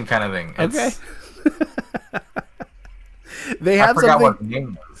space station kind of thing. Okay. I forgot what the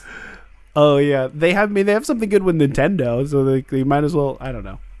name was. Oh yeah, they have something good with Nintendo, so they might as well. I don't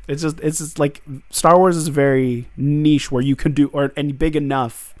know. It's just like Star Wars is very niche where you can do, and big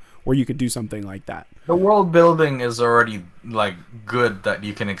enough where you could do something like that. The world building is already like good that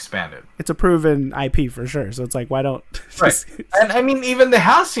you can expand it. It's a proven IP for sure, so it's like, why don't? Right. And I mean, even the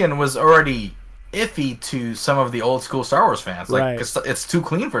Halcyon was already iffy to some of the old school Star Wars fans. Like, it's too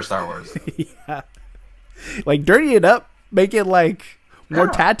clean for Star Wars. Yeah. Like, dirty it up, make it like more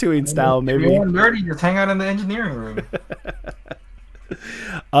Tatooine style, maybe. If you want dirty, just hang out in the engineering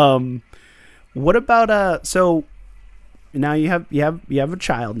room. What about so now you have a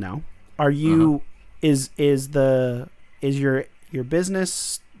child now. Are you is your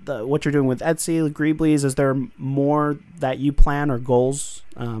business, what you're doing with Etsy, Greeblies, is there more that you plan or goals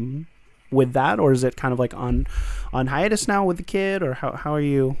with that, or is it kind of like on hiatus now with the kid, or how are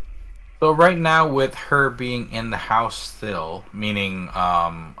you? So right now, with her being in the house still, meaning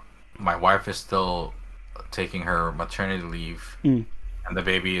my wife is still taking her maternity leave, and the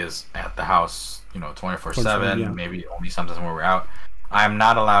baby is at the house, you know, 24/7, maybe only sometimes when we're out. I'm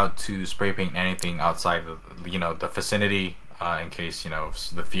not allowed to spray paint anything outside of, you know, the vicinity, in case, you know,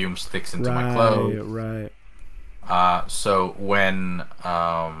 the fume sticks into my clothes. Right. So when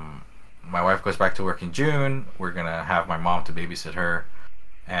my wife goes back to work in June, we're gonna have my mom to babysit her,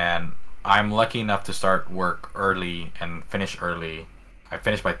 and I'm lucky enough to start work early and finish early. I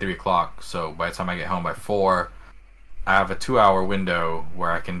finish by 3 o'clock, so by the time I get home by 4, I have a 2-hour window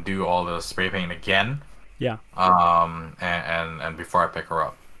where I can do all the spray paint again. Yeah. And before I pick her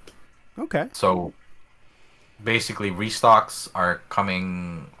up. Okay. So basically, restocks are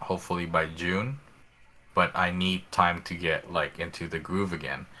coming hopefully by June, but I need time to get like into the groove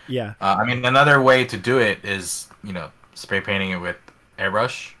again. Yeah. I mean, another way to do it is, spray painting it with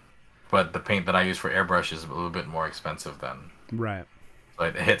airbrush, but the paint that I use for airbrush is a little bit more expensive than. Right. So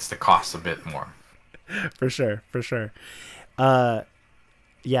it hits the cost a bit more. For sure.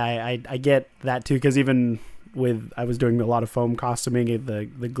 Yeah, I get that too, because even I was doing a lot of foam costuming, the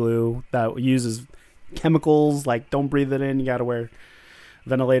glue that uses chemicals, like don't breathe it in, you gotta wear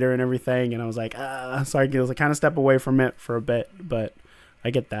ventilator and everything, and I was like, so I was like kind of step away from it for a bit, but I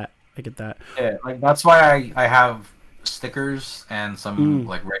get that. Yeah, like that's why I have stickers and some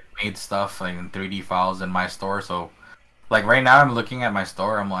like ready-made stuff, like in 3D files in my store. So like right now I'm looking at my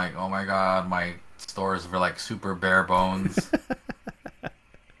store, I'm like, oh my god, my store is for like super bare bones.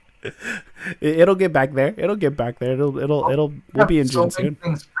 It'll get back there. We'll be in June soon.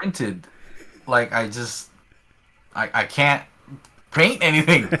 Things printed, like I can't paint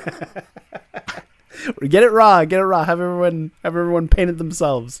anything. Get it raw. Have everyone paint it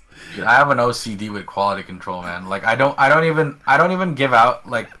themselves. Dude, I have an OCD with quality control, man. Like I don't even give out,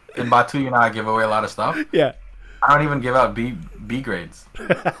 like in Batu, I give away a lot of stuff. Yeah. I don't even give out B grades.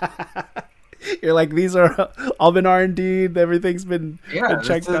 You're like, these are all been R&D. Everything's been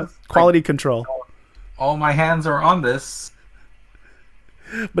checked out. Quality control. All my hands are on this.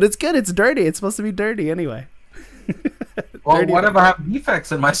 But it's good. It's dirty. It's supposed to be dirty anyway. Well, what if I have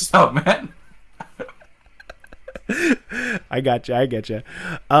defects in my stuff, man? I got you.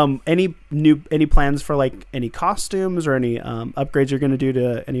 Any plans for like any costumes or any upgrades you're going to do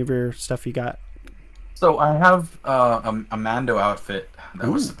to any of your stuff you got? So I have a Mando outfit that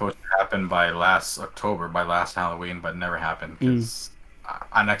was supposed to happen by last Halloween, but never happened because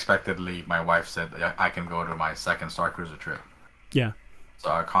unexpectedly my wife said I can go to my second Star Cruiser trip. Yeah. So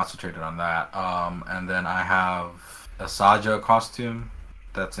I concentrated on that. And then I have a Saja costume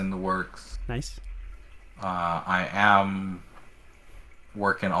that's in the works. Nice. I am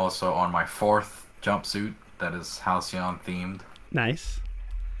working also on my 4th jumpsuit that is Halcyon themed. Nice.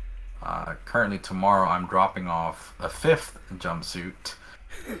 Currently tomorrow I'm dropping off a 5th jumpsuit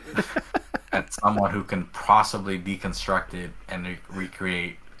at someone who can possibly deconstruct it and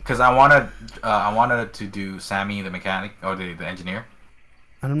recreate. Because I wanted to do Sammy the mechanic or the engineer.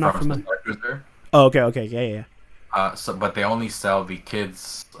 I'm not familiar. Oh, okay, yeah. But they only sell the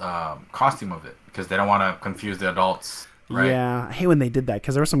kids' costume of it because they don't want to confuse the adults. Right? Yeah, I hate when they did that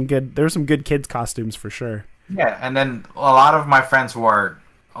because there were some good kids' costumes for sure. Yeah, and then a lot of my friends who are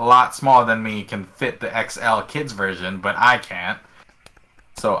a lot smaller than me can fit the XL kids version, but I can't.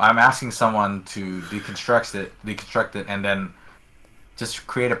 So I'm asking someone to deconstruct it, and then just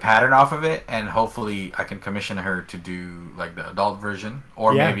create a pattern off of it, and hopefully I can commission her to do like the adult version,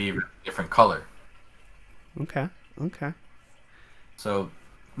 or maybe even a different color. Okay. So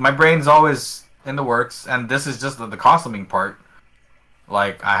my brain's always in the works, and this is just the costuming part.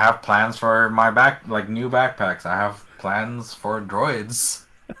 Like I have plans for my new backpacks. I have plans for droids.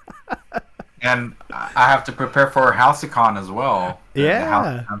 And I have to prepare for HalcyCon as well. The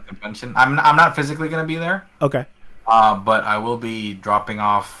HalcyCon convention. I'm not physically going to be there. Okay. But I will be dropping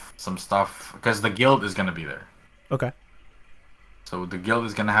off some stuff because the guild is going to be there. Okay. So the guild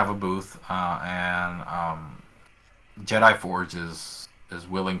is going to have a booth, and Jedi Forge is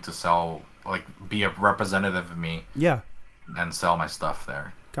willing to sell, like, be a representative of me. Yeah. And sell my stuff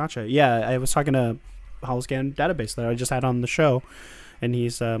there. Gotcha. Yeah, I was talking to COURSCANT database that I just had on the show, and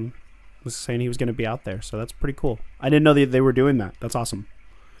he's was saying he was going to be out there, so that's pretty cool. I didn't know they were doing that. That's awesome.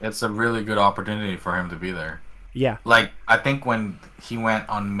 It's a really good opportunity for him to be there. Yeah. Like, I think when he went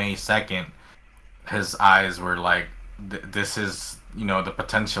on May 2nd, his eyes were like, this is, the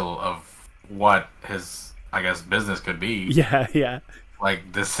potential of what his, I guess, business could be. Yeah.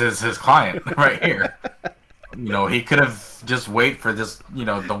 Like, this is his client right here. He could have just wait for this,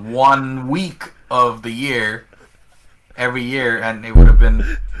 the 1 week of the year, every year, and it would have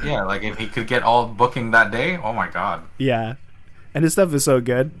been, like if he could get all booking that day, oh my god. Yeah. And his stuff is so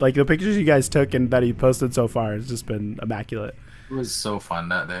good. Like the pictures you guys took and that he posted so far has just been immaculate. It was so fun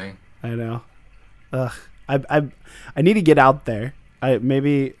that day. I know. I need to get out there.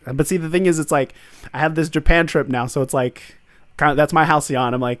 But see, the thing is, it's like I have this Japan trip now, so it's like that's my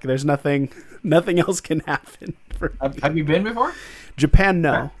Halcyon. I'm like, there's nothing else can happen. Have you been before? Japan,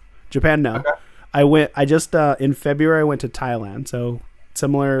 no. Okay. I just in February I went to Thailand, so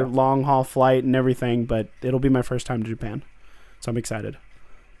similar long haul flight and everything, but it'll be my first time to Japan, so I'm excited.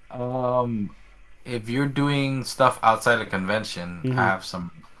 If you're doing stuff outside the convention, I have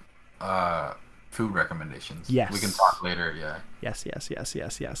some food recommendations. Yes, we can talk later. Yeah. Yes.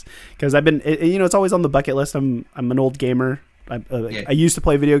 Because I've been, it's always on the bucket list. I'm an old gamer. I used to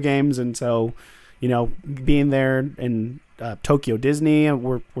play video games, and so you know, being there in Tokyo Disney,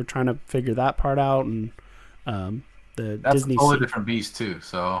 we're trying to figure that part out, and the That's Disney a totally Sea. different beast too.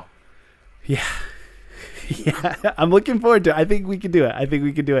 So Yeah. Yeah, I'm looking forward to it. I think we can do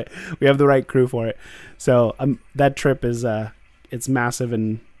it. We have the right crew for it. So that trip is it's massive,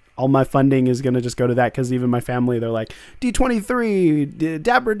 and all my funding is going to just go to that, because even my family, they're like, D23,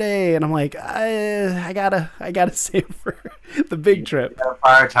 Dapper Day, and I'm like, I gotta save for the big trip. You gotta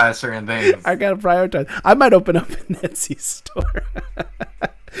prioritize certain things. I gotta prioritize. I might open up an Etsy store.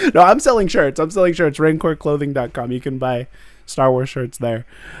 No, I'm selling shirts. RancorClothing.com. You can buy Star Wars shirts there.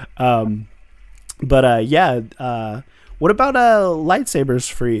 What about lightsabers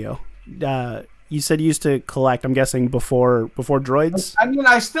for you? You said you used to collect, I'm guessing, before Droids? I mean,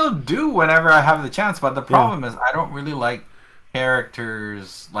 I still do whenever I have the chance, but the problem is I don't really like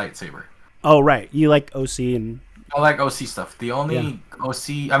characters' lightsaber. Oh, right. You like OC and... I like OC stuff. The only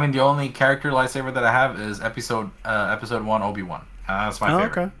the only character lightsaber that I have is episode 1 Obi-Wan. That's my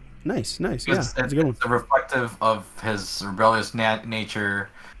favorite. Okay. Nice. Yeah, that's a good one. It's reflective of his rebellious nature.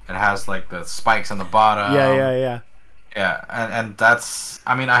 It has like the spikes on the bottom. Yeah, and that's...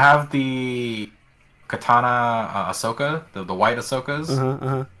 I mean, I have the Katana Ahsoka, the white Ahsokas.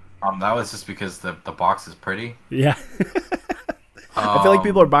 That was just because the box is pretty. Yeah. I feel like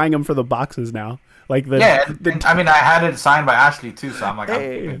people are buying them for the boxes now. Like I mean, I had it signed by Ashley too, so I'm like,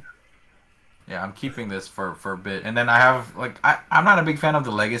 hey. I'm keeping this for a bit. And then I have like I'm not a big fan of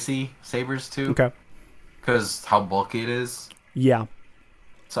the Legacy sabers too. Okay. Because how bulky it is. Yeah.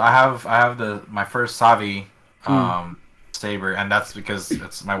 So I have my first Savi saber, and that's because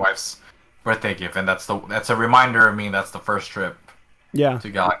it's my wife's birthday gift, and that's a reminder of me. That's the first trip. Yeah. To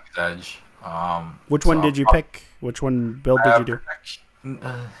Galaxy's Edge. Which one did you pick? Which one build did you do?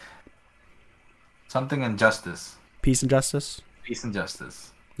 Something and Justice. Peace and Justice. Peace and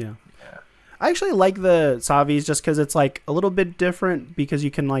Justice. Yeah. I actually like the Savis just because it's like a little bit different, because you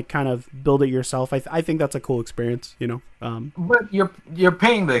can like kind of build it yourself. I think that's a cool experience, you know. But you're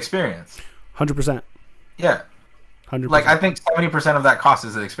paying the experience. 100%. Yeah. 100%. Like I think 70% of that cost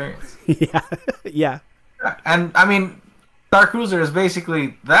is the experience. Yeah. And I mean, Star Cruiser is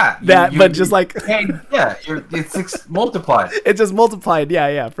basically that. But just like it's multiplied. It's just multiplied.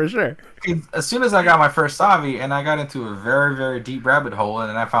 Yeah, for sure. As soon as I got my first Savi, and I got into a very, very deep rabbit hole, and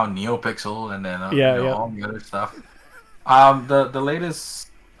then I found NeoPixel, and then all the other stuff. The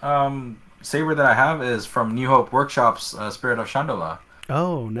latest saber that I have is from New Hope Workshop's Spirit of Chandala.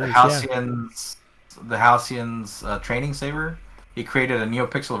 Oh, nice. The Halcyon's training saber. He created a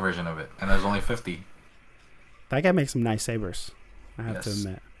NeoPixel version of it, and there's only 50. That guy makes some nice sabers, I have to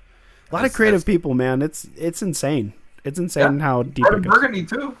admit. A lot of creative people, man. It's insane. It's insane how deep it goes. Burgundy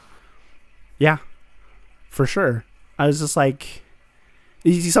too. Yeah, for sure. I was just like,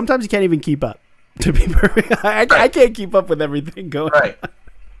 sometimes you can't even keep up. To be perfect, I can't keep up with everything going. Right.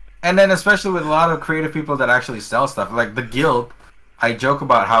 And then especially with a lot of creative people that actually sell stuff, like the Guild, I joke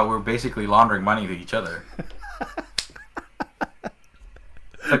about how we're basically laundering money to each other.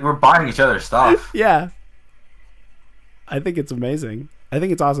 Like we're buying each other's stuff. Yeah. I think it's amazing. I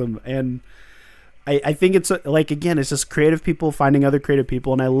think it's awesome. And I think it's like, again, it's just creative people finding other creative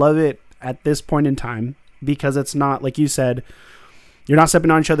people. And I love it at this point in time, because it's not, like you said, you're not stepping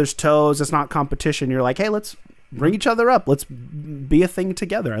on each other's toes. It's not competition. You're like, hey, let's bring each other up. Let's be a thing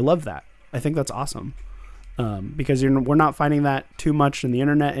together. I love that. I think that's awesome. Because we're not finding that too much in the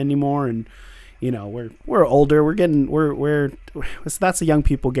internet anymore. And, you know, we're older. That's a young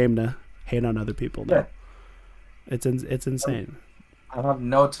people game to hate on other people now. Yeah. It's insane. I have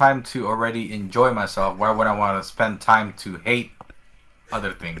no time to already enjoy myself. Why would I want to spend time to hate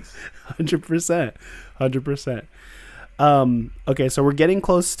other things? 100%. Okay, so we're getting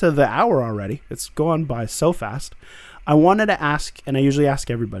close to the hour already. It's going by so fast. I wanted to ask, and I usually ask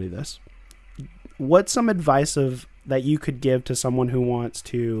everybody this, what's some advice that you could give to someone who wants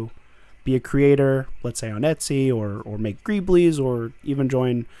to be a creator, let's say on Etsy, or make Greeblies, or even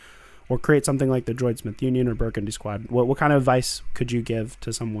join or create something like the Droidsmith Union or Burgundy Squad? What kind of advice could you give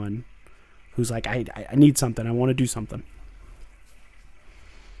to someone who's like, I need something, I want to do something?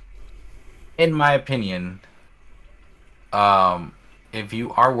 In my opinion, if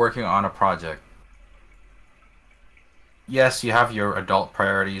you are working on a project, yes, you have your adult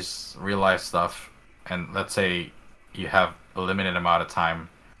priorities, real life stuff, and let's say you have a limited amount of time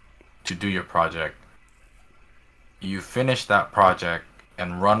to do your project. You finish that project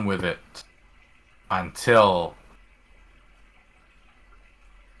and run with it until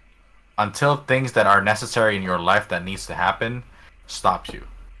things that are necessary in your life that needs to happen stops you.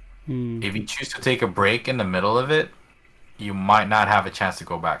 If you choose to take a break in the middle of it, you might not have a chance to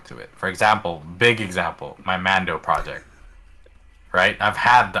go back to it. For example, big example, my Mando project. Right? I've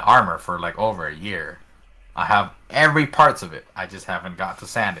had the armor for like over a year. I have every parts of it. I just haven't got to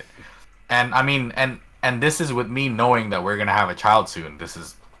sand it. And I mean, and this is with me knowing that we're gonna have a child soon. This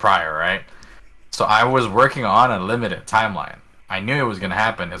is prior, right? So I was working on a limited timeline. I knew it was gonna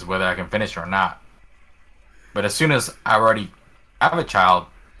happen, is whether I can finish or not. But as soon as I already have a child,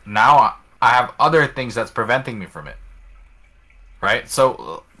 now I have other things that's preventing me from it. Right?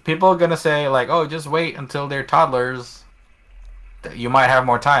 So people are gonna say like, "Oh, just wait until they're toddlers. You might have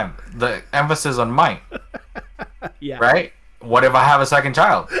more time." The emphasis on might. Yeah. Right? What if I have a second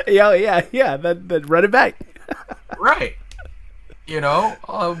child? Yeah. Then run it back. Right.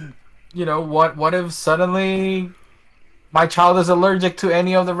 What if suddenly my child is allergic to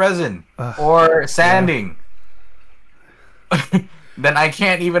any of the resin or sanding? Yeah. Then I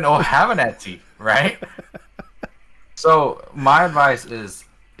can't even have an Etsy, right? So my advice is,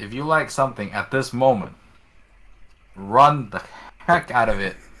 if you like something at this moment, run the heck out of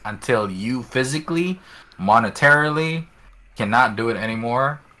it until you physically, monetarily cannot do it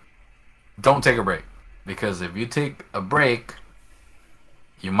anymore. Don't take a break, because if you take a break,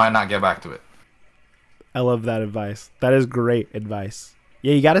 you might not get back to it. I love that advice. That is great advice.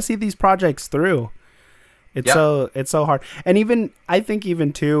 Yeah, you got to see these projects through. It's so hard. And even I think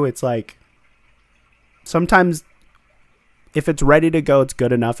even too, it's like sometimes if it's ready to go, it's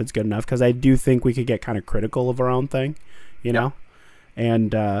good enough. It's good enough, because I do think we could get kind of critical of our own thing, you know.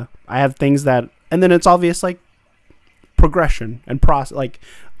 And I have things that, and then it's obvious like progression and process. Like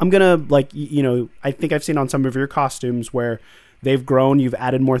I'm gonna I think I've seen on some of your costumes where they've grown, you've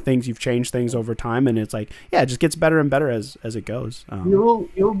added more things, you've changed things over time, and it's like, yeah, it just gets better and better as it goes.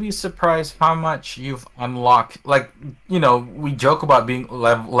 You'll be surprised how much you've unlocked. Like, we joke about being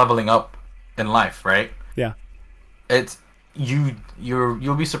leveling up in life, right? Yeah. It's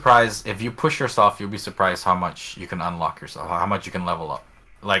you'll be surprised if you push yourself. You'll be surprised how much you can unlock yourself, how much you can level up.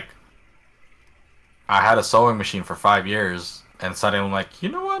 Like, I had a sewing machine for 5 years, and suddenly I'm like, you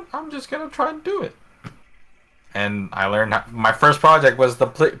know what? I'm just gonna try and do it. And I learned my first project was the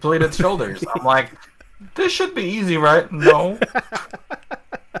pleated shoulders. I'm like, this should be easy, right? No.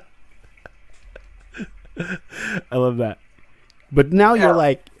 I love that. But now you're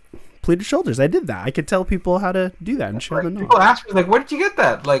like, pleated shoulders. I did that. I could tell people how to do that and show them. People ask me like, where did you get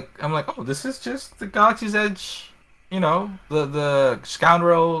that? Like, I'm like, oh, this is just the Galaxy's Edge, the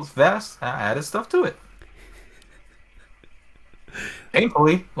scoundrel's vest. I added stuff to it.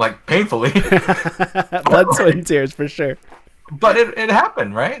 Painfully. Blood, sweat, and tears for sure. But it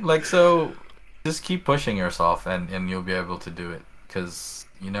happened, right? Like, so just keep pushing yourself, and you'll be able to do it, because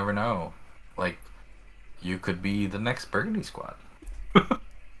you never know. Like, you could be the next Burgundy Squad.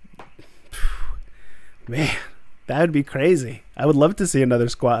 Man, that would be crazy. I would love to see a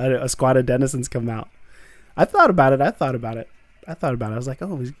squad of denizens come out. I thought about it. I was like,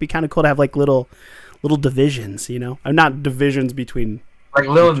 oh, it'd be kind of cool to have like little divisions, I'm not divisions between like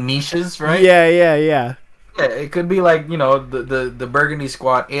little niches, right? Yeah. Yeah, it could be like, the Burgundy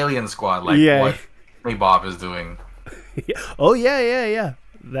Squad, Alien Squad, like what Johnny Bob is doing. Oh yeah.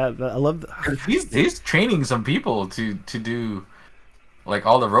 That I love that. He's training some people to do like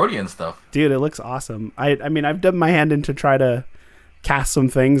all the Rhodian stuff. Dude, it looks awesome. I mean, I've done my hand in to try to cast some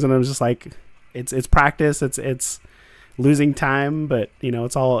things, and I was just like, it's practice, it's losing time, but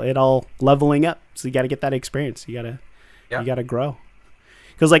it's all leveling up. So you got to get that experience. You got to grow.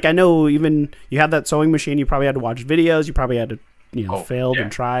 Because like I know, even you have that sewing machine, you probably had to watch videos, you probably had to failed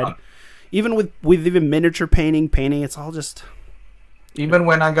and tried. Even with even miniature painting, it's all just. Even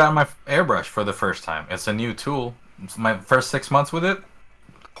when I got my airbrush for the first time, it's a new tool. It's my first 6 months with it,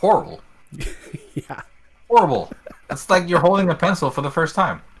 horrible. Yeah. Horrible. It's like you're holding a pencil for the first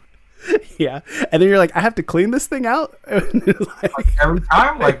time. Yeah, and then you're like, I have to clean this thing out like every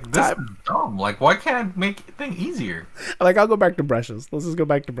time. Like this is dumb. Like, why can't I make things easier? Like, I'll go back to brushes. Let's just go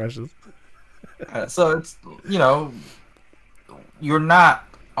back to brushes. So it's you're not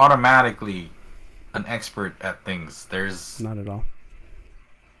automatically an expert at things. There's not at all.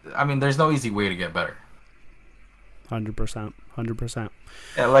 I mean, there's no easy way to get better. 100%.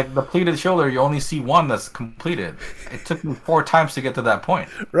 Yeah, like the pleated shoulder, you only see one that's completed. It took me 4 times to get to that point.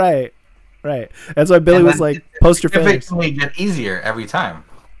 Right. That's why Billy was like, post your failures. It only get easier every time.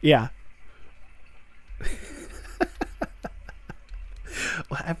 Yeah.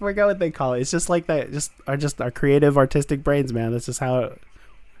 I forgot what they call it. It's just like that. Just our creative, artistic brains, man. That's just how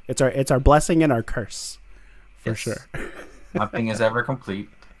it's our blessing and our curse, for sure. Nothing is ever complete.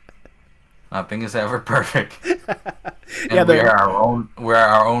 Nothing is ever perfect. And Yeah, we're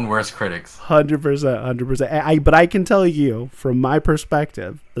our own worst critics. 100%, 100%. But I can tell you, from my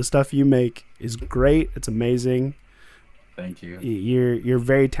perspective, the stuff you make is great. It's amazing. Thank you. You're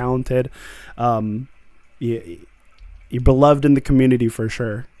very talented. You're beloved in the community for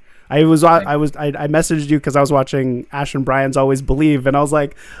sure. I messaged you because I was watching Ash and Brian's Always Believe, and I was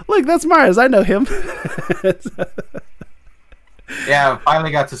like, look, that's Mars. I know him. Yeah, I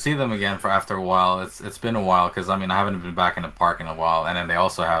finally got to see them again after a while. It's been a while because I haven't been back in the park in a while, and then they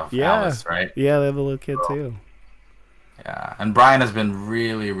also have Alice, right? Yeah, they have a little kid too. Yeah, and Brian has been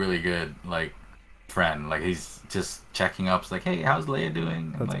really, really good, like friend. Like he's just checking up, like, hey, how's Leia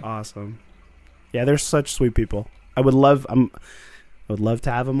doing? And that's awesome. Yeah, they're such sweet people. I would love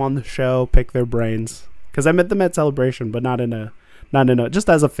to have them on the show, pick their brains, because I met them at Celebration, but not in a just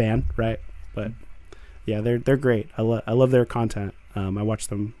as a fan, right? But yeah, they're great. I love their content. I watch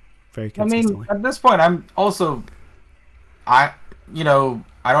them very consistently. At this point, I don't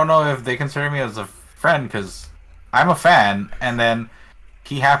know if they consider me as a friend because I'm a fan, and then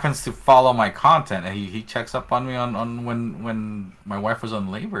he happens to follow my content, and he checks up on me on when my wife was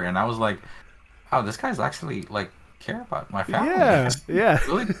on labor, and I was like, oh, this guy's actually like care about my family. Yeah.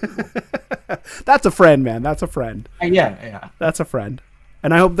 Really cool. That's a friend, man. That's a friend. Yeah. That's a friend.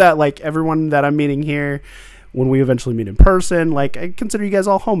 And I hope that like everyone that I'm meeting here, when we eventually meet in person, like I consider you guys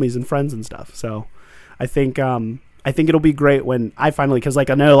all homies and friends and stuff. So I think it'll be great when I finally, because like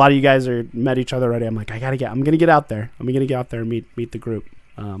I know a lot of you guys met each other already. I'm like, I'm gonna get out there. I'm gonna get out there and meet the group.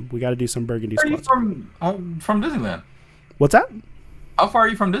 We got to do some Burgundy squads. Are you from Disneyland? What's that? How far are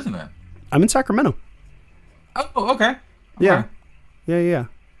you from Disneyland? I'm in Sacramento. Oh, okay. Yeah.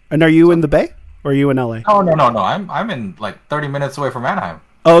 And are you in the Bay or are you in LA? No. I'm in like 30 minutes away from Anaheim.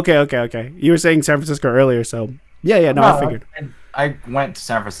 Oh, okay. You were saying San Francisco earlier, so yeah. No, I figured. I went to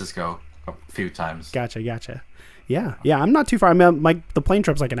San Francisco a few times. Gotcha. Yeah. I'm not too far. I mean, the plane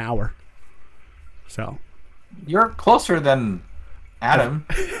trip's like an hour. So you're closer than Adam.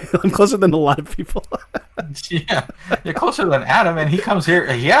 I'm closer than a lot of people. Yeah, you're closer than Adam, and he comes here.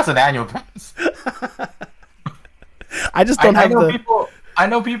 He has an annual pass. I just don't have I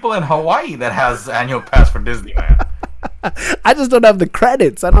know people in Hawaii that has annual pass for Disneyland. I just don't have the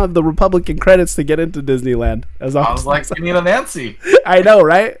credits. I don't have the Republican credits to get into Disneyland. I was like, you need a Nancy. I know,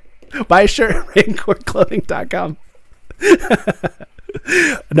 right? Buy a shirt at raincourtclothing.com.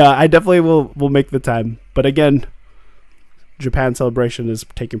 No, I definitely will make the time. But again, Japan Celebration is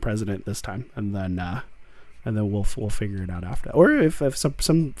taking precedent this time, and then we'll figure it out after. Or if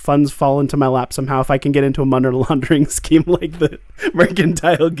some funds fall into my lap somehow, if I can get into a money laundering scheme like the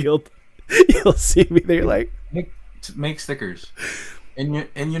Mercantile Guild, you'll see me there. Like make stickers, in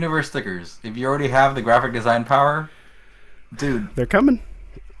universe stickers. If you already have the graphic design power, dude, they're coming.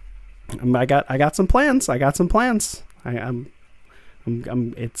 I got some plans. It's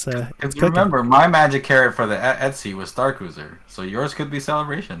remember, my magic carrot for the Etsy was Star Cruiser, so yours could be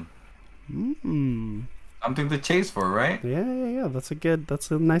Celebration. Something to chase for, right? Yeah. That's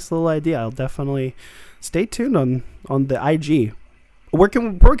a nice little idea. I'll definitely stay tuned on the IG. Where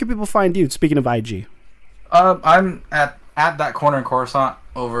can people find you? Speaking of IG, I'm at That Corner of Coruscant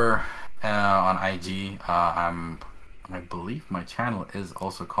over on IG. I believe my channel is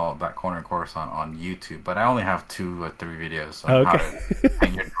also called That Corner of Coruscant on YouTube, but I only have 2 or 3 videos on how to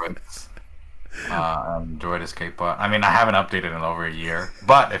paint your droids. Droid escape pod. I haven't updated in over a year,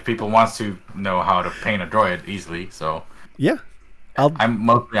 but if people wants to know how to paint a droid easily, so yeah, I'm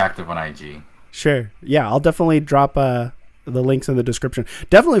mostly active on IG. Sure, yeah, I'll definitely drop the links in the description.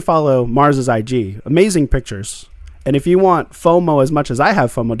 Definitely follow Mars's IG. Amazing pictures. And if you want FOMO as much as I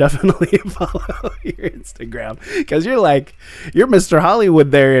have FOMO, definitely follow your Instagram, because you're Mr. Hollywood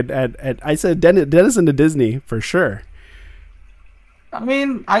there at I said Denison to Disney for sure.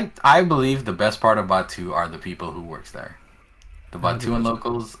 I believe the best part of Batu are the people who works there. The Batuan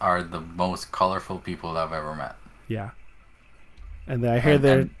locals are the most colorful people I've ever met. Yeah, and I hear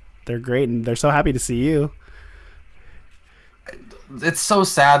they're great, and they're so happy to see you. It's so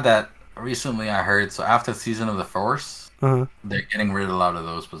sad that recently I heard, so after Season of the Force, they're getting rid of a lot of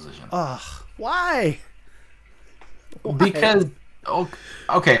those positions. Ugh, why? Because,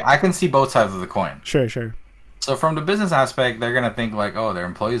 okay, I can see both sides of the coin. Sure. So from the business aspect, they're going to think like, oh, their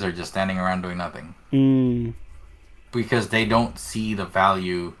employees are just standing around doing nothing. Because they don't see the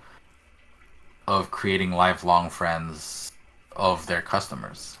value of creating lifelong friends of their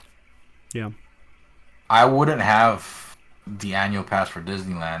customers. Yeah. I wouldn't have the annual pass for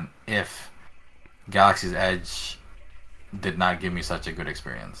Disneyland if Galaxy's Edge did not give me such a good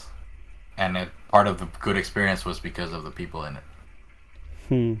experience, and part of the good experience was because of the people in it.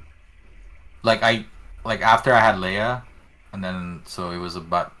 like after I had Leia, and then so it was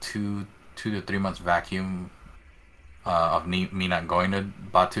about 2 to 3 months vacuum of me not going to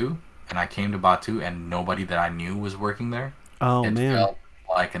Batu, and I came to Batu and nobody that I knew was working there. Oh, it man. felt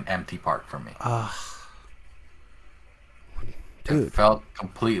like an empty park for me. Dude. It felt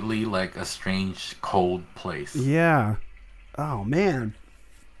completely like a strange, cold place. Yeah. Oh, man.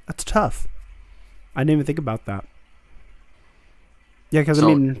 That's tough. I didn't even think about that. Yeah, because, I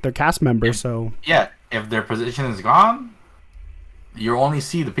mean, they're cast members, so... Yeah, if their position is gone, you only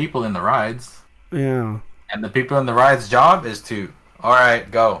see the people in the rides. Yeah. And the people in the rides' job is to, all right,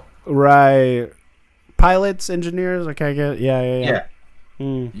 go. Right. Pilots, engineers, okay, get it. Yeah.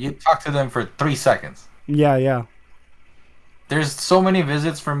 You talk to them for 3 seconds. Yeah. There's so many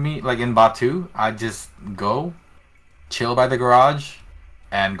visits for me, like in Batu, I just go, chill by the garage,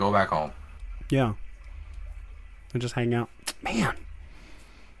 and go back home. Yeah. And just hang out. Man.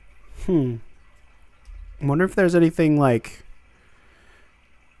 I wonder if there's anything like...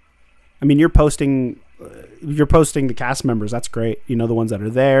 I mean, you're posting the cast members. That's great. You know, the ones that are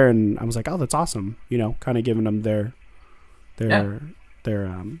there. And I was like, oh, that's awesome. You know, kind of giving them their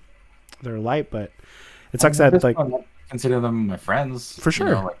light. But it sucks that, like... consider them my friends. For sure.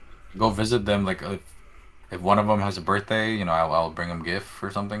 You know, like, go visit them. Like, if one of them has a birthday, you know, I'll bring them a gift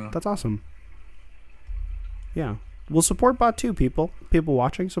or something. That's awesome. Yeah. We'll support Batu, people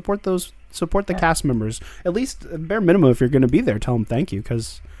watching. Support the cast members. At least, bare minimum, if you're going to be there, tell them thank you,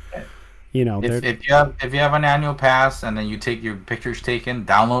 because... You know, if you have an annual pass and then you take your pictures taken,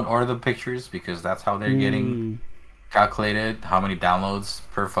 download all the pictures, because that's how they're getting calculated. How many downloads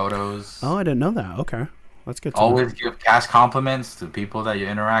per photos? Oh, I didn't know that. Okay, that's good. Always give cast compliments to people that you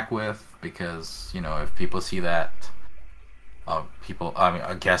interact with, because you know, if people see that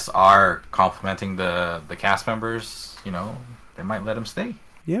guests are complimenting the cast members, you know, they might let them stay.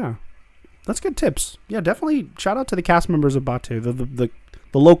 Yeah, that's good tips. Yeah, definitely shout out to the cast members of Batu,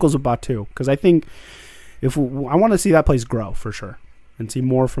 the locals of Batu, because I think I want to see that place grow for sure and see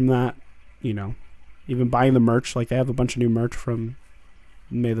more from that. You know, even buying the merch, like they have a bunch of new merch from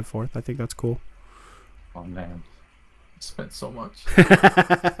May the 4th. I think that's cool. Oh man, I spent so much.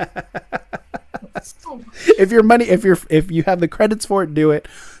 If you have the credits for it, do it.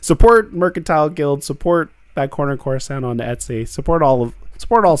 Support Mercantile Guild. Support That Corner of Coruscant on Etsy. Support all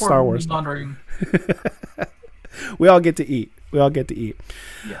Star Wars. We all get to eat.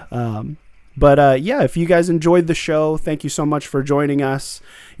 Yeah. But if you guys enjoyed the show, thank you so much for joining us.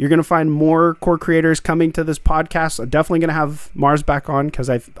 You're going to find more core creators coming to this podcast. I'm definitely going to have Mars back on, because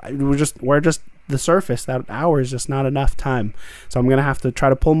we're just the surface. That hour is just not enough time. So I'm going to have to try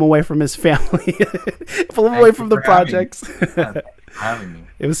to pull him away from his family, pull him away from the projects. Having me.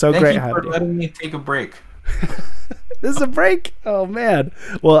 It was so great having you. Thank you for letting me take a break. This is a break? Oh, man.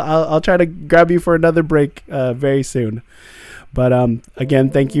 Well, I'll try to grab you for another break very soon. But again,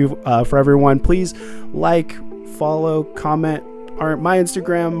 thank you for everyone. Please like, follow, comment my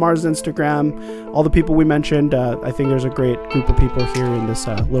Instagram, Mars' Instagram, all the people we mentioned. I think there's a great group of people here in this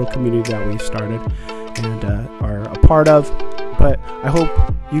little community that we started and are a part of. But I hope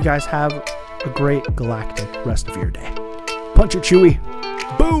you guys have a great galactic rest of your day. Punch it, Chewie.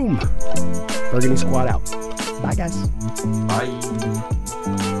 Boom! Burgundy Squad out. Bye, guys. Bye.